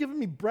 You've given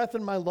me breath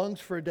in my lungs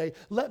for a day.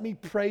 Let me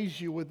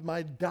praise you with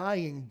my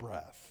dying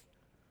breath.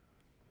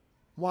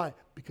 Why?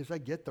 Because I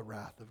get the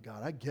wrath of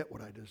God. I get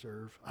what I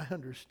deserve. I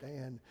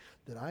understand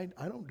that I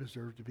don't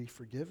deserve to be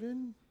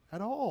forgiven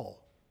at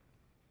all.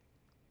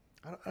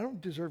 I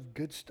don't deserve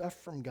good stuff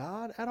from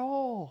God at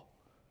all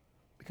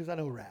because I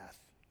know wrath.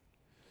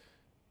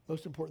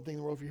 Most important thing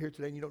in the world, if you're here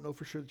today and you don't know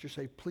for sure that you're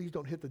saved, please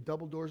don't hit the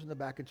double doors in the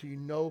back until you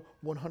know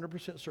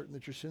 100% certain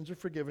that your sins are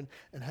forgiven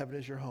and heaven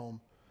is your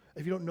home.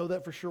 If you don't know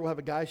that for sure, we'll have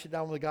a guy sit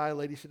down with a guy, a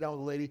lady sit down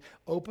with a lady,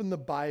 open the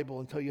Bible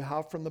and tell you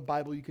how from the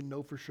Bible you can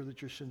know for sure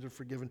that your sins are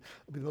forgiven.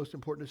 It'll be the most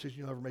important decision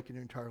you'll ever make in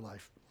your entire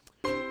life.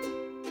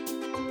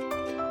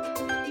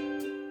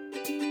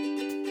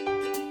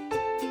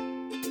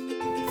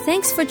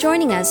 Thanks for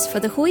joining us for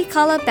the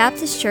Huikala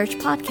Baptist Church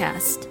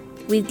podcast.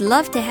 We'd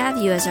love to have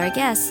you as our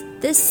guest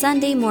this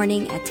Sunday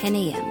morning at 10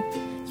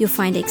 a.m. You'll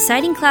find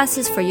exciting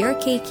classes for your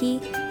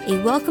keiki,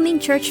 a welcoming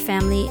church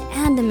family,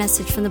 and a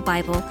message from the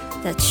Bible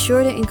that's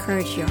sure to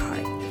encourage your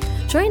heart.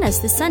 Join us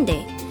this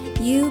Sunday.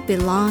 You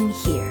belong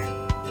here.